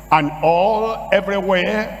and all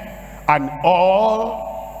everywhere and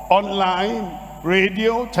all online,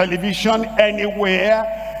 radio, television,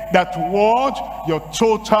 anywhere that want your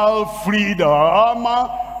total freedom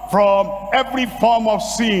from every form of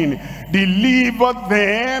sin. Deliver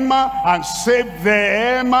them and save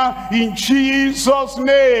them in Jesus'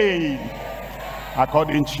 name.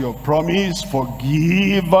 According to your promise,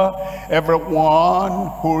 forgive everyone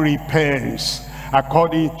who repents.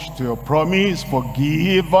 According to your promise,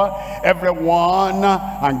 forgive everyone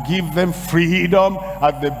and give them freedom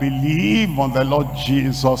as they believe on the Lord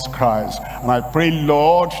Jesus Christ. And I pray,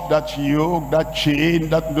 Lord, that yoke, that chain,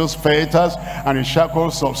 that those fetters and the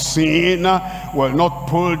shackles of sin will not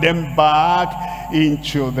pull them back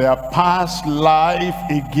into their past life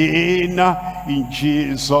again, in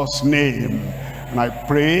Jesus' name. And I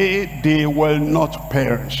pray they will not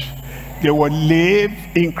perish. They will live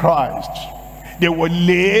in Christ. They will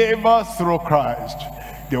live through Christ.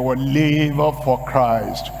 They will live for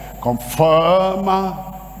Christ. Confirm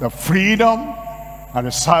the freedom and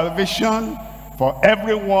the salvation for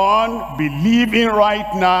everyone believing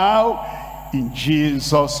right now in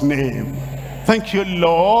Jesus' name. Thank you,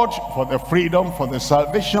 Lord, for the freedom, for the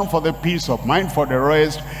salvation, for the peace of mind, for the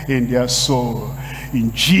rest in their soul.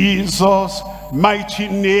 In Jesus' mighty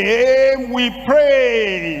name we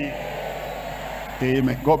pray.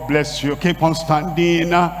 Amen. God bless you. Keep on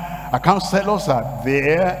standing. Our counselors are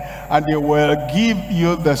there and they will give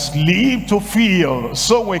you the sleep to feel,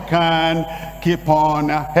 so we can keep on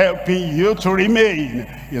helping you to remain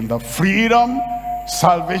in the freedom,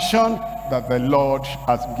 salvation, that the Lord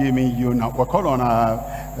has given you now. We'll call on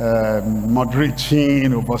our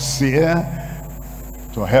moderating overseer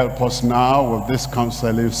to help us now with this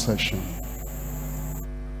counseling session.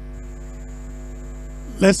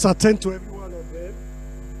 Let's attend to every one of them.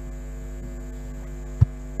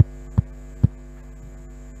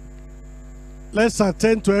 Let's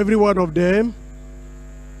attend to every one of them.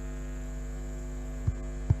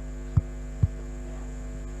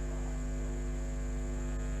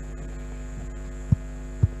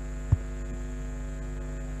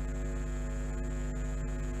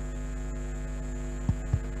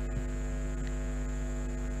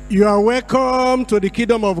 You are welcome to the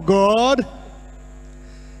kingdom of God.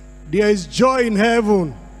 There is joy in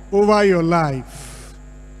heaven over your life.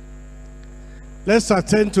 Let's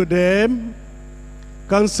attend to them.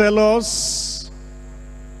 Counselors,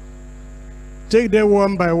 take them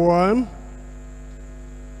one by one.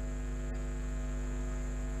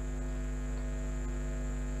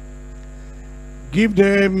 Give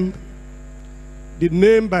them the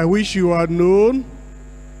name by which you are known.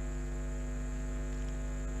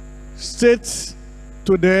 State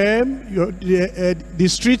to them the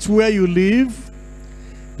street where you live,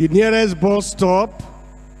 the nearest bus stop.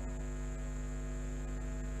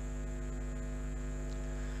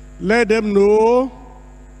 Let them know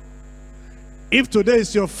if today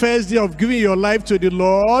is your first day of giving your life to the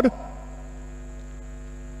Lord,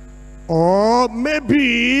 or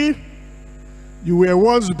maybe you were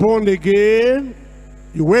once born again,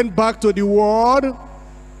 you went back to the world,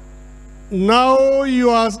 now you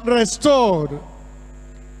are restored.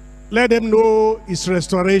 Let them know it's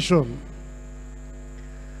restoration.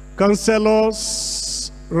 Counselors,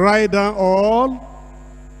 write down all.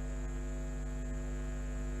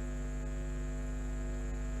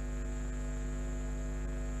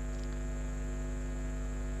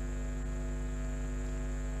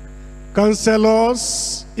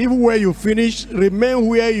 Counselors, even where you finish, remain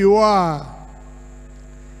where you are.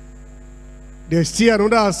 There's still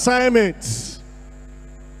another assignment.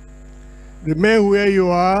 Remain where you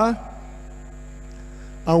are.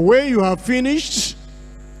 And when you have finished,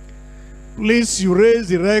 please you raise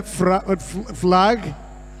the red flag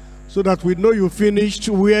so that we know you finished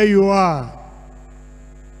where you are.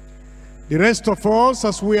 The rest of us,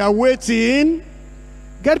 as we are waiting,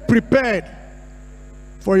 get prepared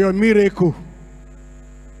for your miracle.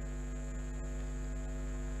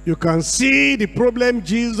 You can see the problem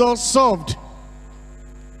Jesus solved.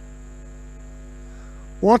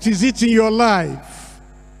 What is it in your life?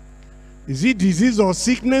 Is it disease or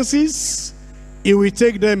sicknesses? He will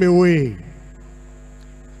take them away.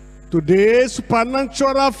 Today,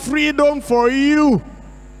 supernatural freedom for you.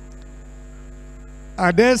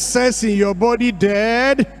 Are there cells in your body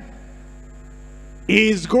dead?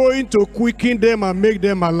 He is going to quicken them and make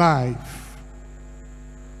them alive.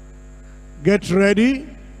 Get ready.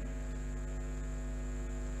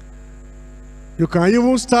 You can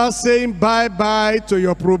even start saying bye-bye to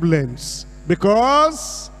your problems,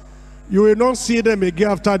 because you will not see them again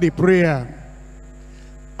after the prayer.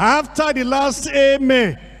 After the last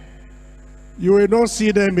amen, you will not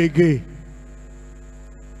see them again.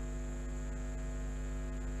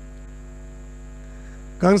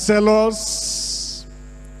 Counselors,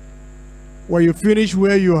 when you finish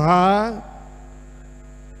where you are,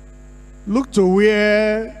 look to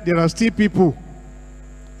where there are still people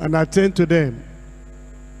and attend to them.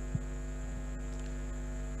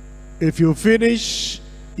 If you finish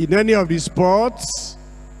in any of these spots,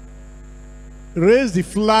 raise the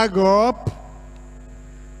flag up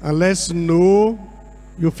and let's know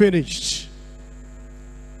you finished.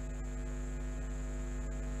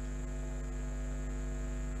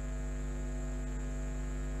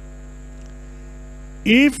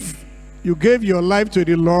 If you gave your life to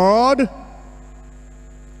the Lord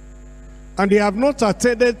and they have not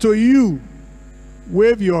attended to you,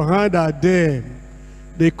 wave your hand at them.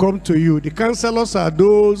 They come to you. The counselors are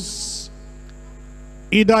those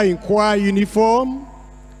either in choir uniform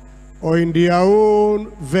or in their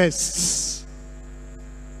own vests.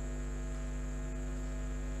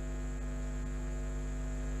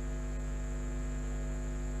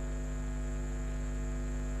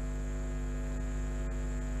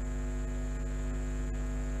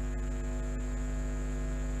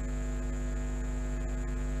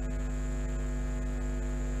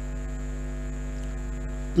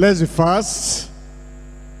 Let's be fast.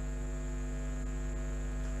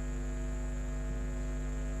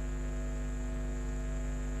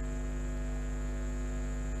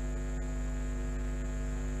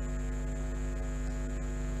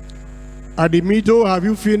 At the middle, have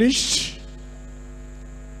you finished?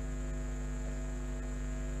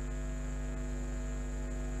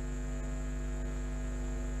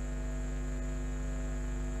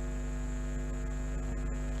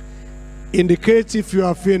 indicate if you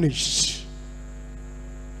are finished.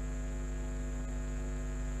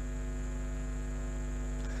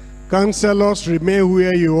 Counselors, remain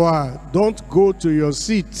where you are. Don't go to your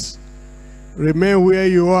seats. Remain where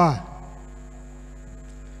you are.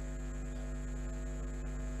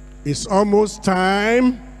 It's almost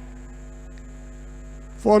time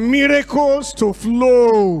for miracles to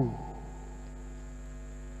flow.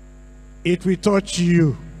 It will touch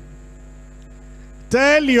you.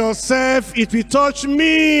 Tell yourself, it will touch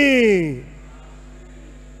me.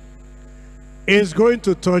 It's going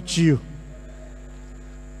to touch you.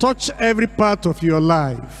 Touch every part of your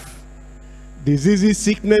life. Diseases,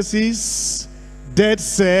 sicknesses, death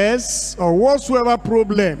cells, or whatsoever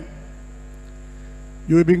problem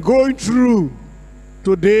you've been going through.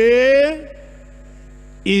 Today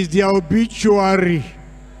is their obituary.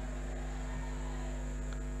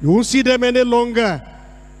 You won't see them any longer.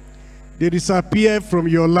 They disappear from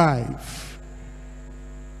your life.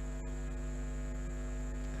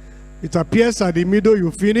 It appears at the middle you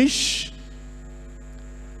finish.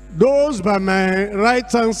 Those by my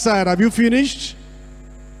right hand side, have you finished?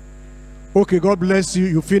 Okay, God bless you.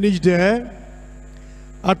 You finished there.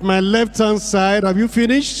 At my left hand side, have you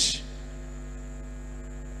finished?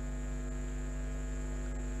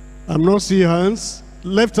 I'm not seeing hands.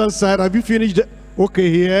 Left hand side, have you finished?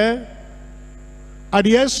 Okay, here. At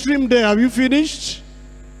the extreme there, have you finished?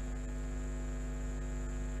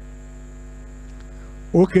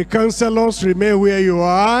 Okay, counselors, remain where you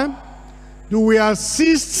are. You will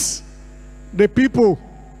assist the people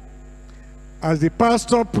as the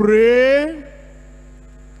pastor pray.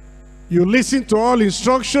 You listen to all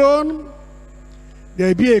instruction. There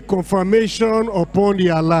will be a confirmation upon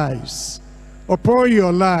their lives. Upon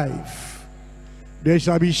your life, there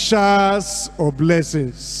shall be showers of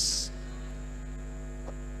blessings.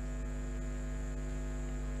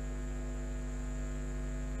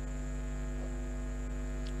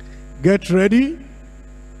 Get ready.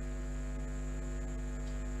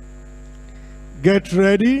 Get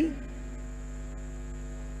ready.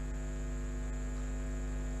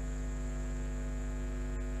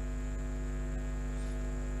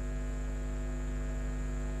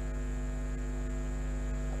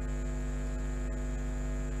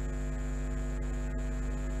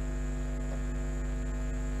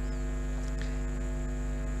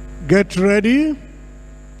 Get ready.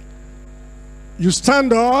 You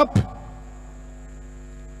stand up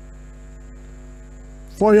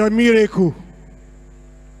for your miracle.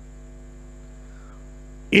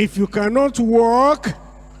 If you cannot walk,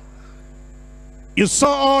 you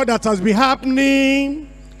saw all that has been happening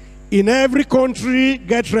in every country,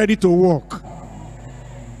 get ready to walk.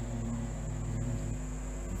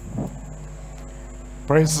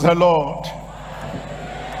 Praise the Lord.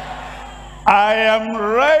 I am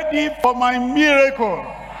ready for my miracle.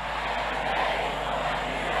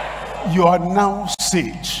 You are now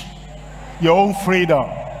set. Your own freedom.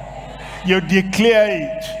 You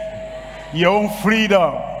declare it. Your own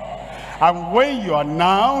freedom. And when you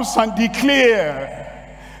announce and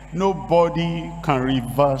declare, nobody can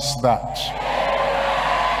reverse that.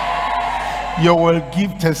 You will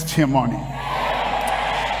give testimony.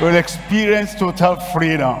 You will experience total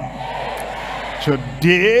freedom.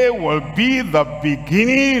 Today will be the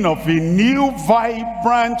beginning of a new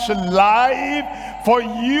vibrant life for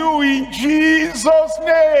you in Jesus'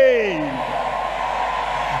 name.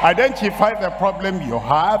 Identify the problem you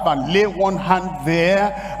have and lay one hand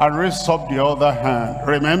there and raise up the other hand.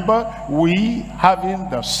 Remember, we having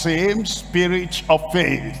the same spirit of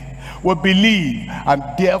faith. We believe and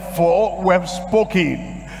therefore we have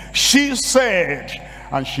spoken. She said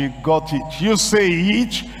and she got it. You say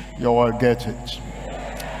it, you will get it.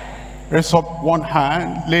 Raise up one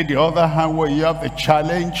hand, lay the other hand where you have the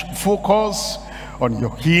challenge. Focus on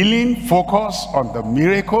your healing, focus on the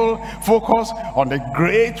miracle, focus on the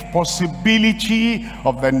great possibility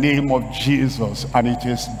of the name of Jesus, and it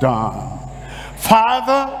is done.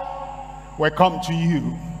 Father, we come to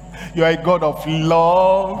you. You are a God of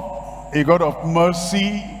love, a God of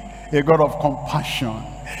mercy, a God of compassion,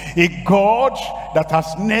 a God that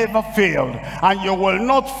has never failed, and you will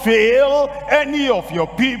not fail any of your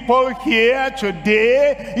people here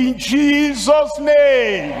today in Jesus'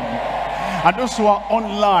 name. And those who are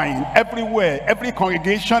online, everywhere, every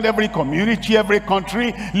congregation, every community, every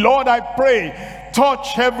country, Lord, I pray,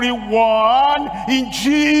 touch everyone in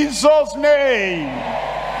Jesus' name.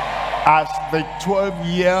 As the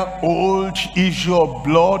 12-year-old issue of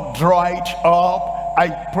blood dried up, I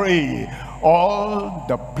pray, all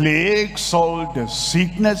the plagues, all the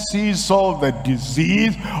sicknesses, all the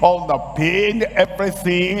disease, all the pain,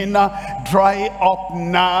 everything dry up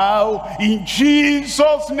now in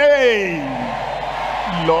Jesus' name.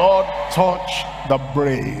 Lord, touch the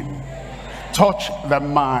brain, touch the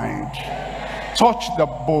mind, touch the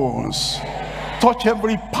bones, touch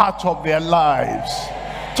every part of their lives,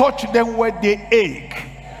 touch them where they ache,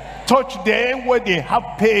 touch them where they have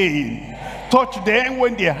pain, touch them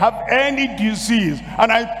when they have any disease.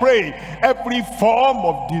 And I pray every form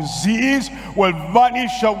of disease will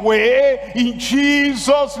vanish away in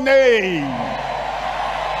Jesus' name.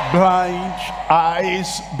 Blind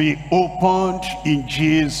eyes be opened in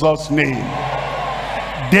Jesus' name.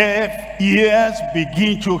 Deaf ears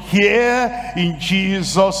begin to hear in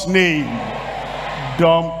Jesus' name.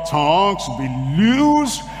 Dumb tongues be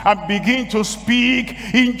loosed and begin to speak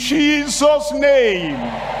in Jesus' name.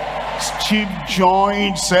 Stiff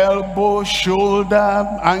joints, elbow,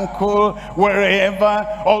 shoulder, ankle, wherever,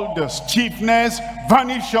 all the stiffness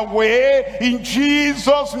vanish away in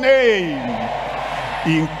Jesus' name.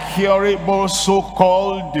 Incurable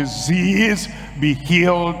so-called disease be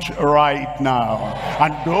healed right now.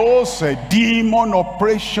 And those demon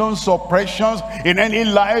oppressions in any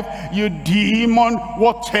life, you demon,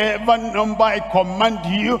 whatever number I command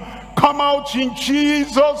you, come out in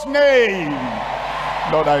Jesus' name.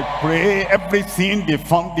 Lord, I pray everything they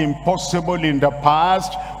found impossible in the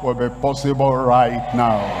past will be possible right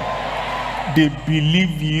now. They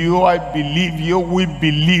believe you, I believe you, we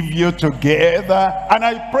believe you together. And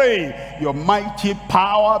I pray your mighty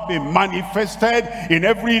power be manifested in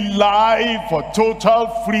every life for total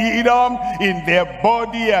freedom in their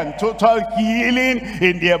body and total healing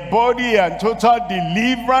in their body and total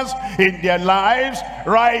deliverance in their lives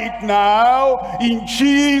right now in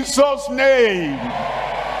Jesus' name.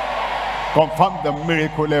 Confirm the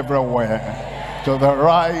miracle everywhere. To the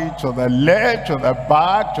right, to the left, to the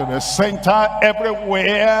back, to the center,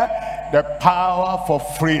 everywhere, the power for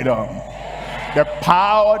freedom. The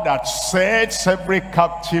power that sets every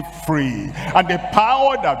captive free. And the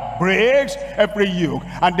power that breaks every yoke.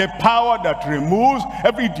 And the power that removes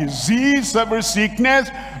every disease, every sickness,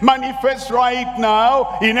 manifests right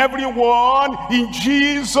now in everyone in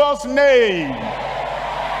Jesus' name.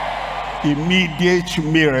 Immediate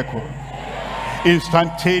miracle.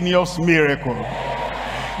 Instantaneous miracle,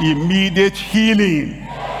 immediate healing,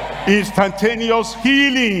 instantaneous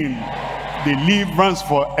healing, deliverance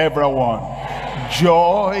for everyone,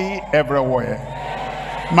 joy everywhere,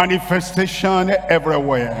 manifestation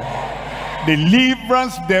everywhere,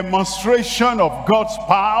 deliverance, demonstration of God's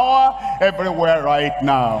power everywhere right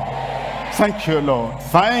now. Thank you, Lord.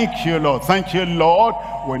 Thank you, Lord. Thank you, Lord.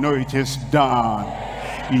 We know it is done.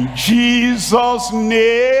 In Jesus'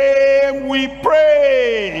 name we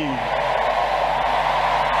pray.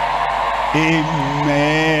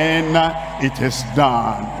 Amen. It is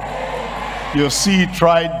done. You see it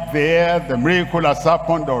right there. The miracle has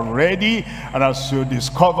happened already. And as you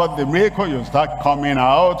discover the miracle, you start coming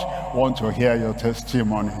out. Want to hear your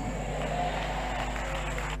testimony.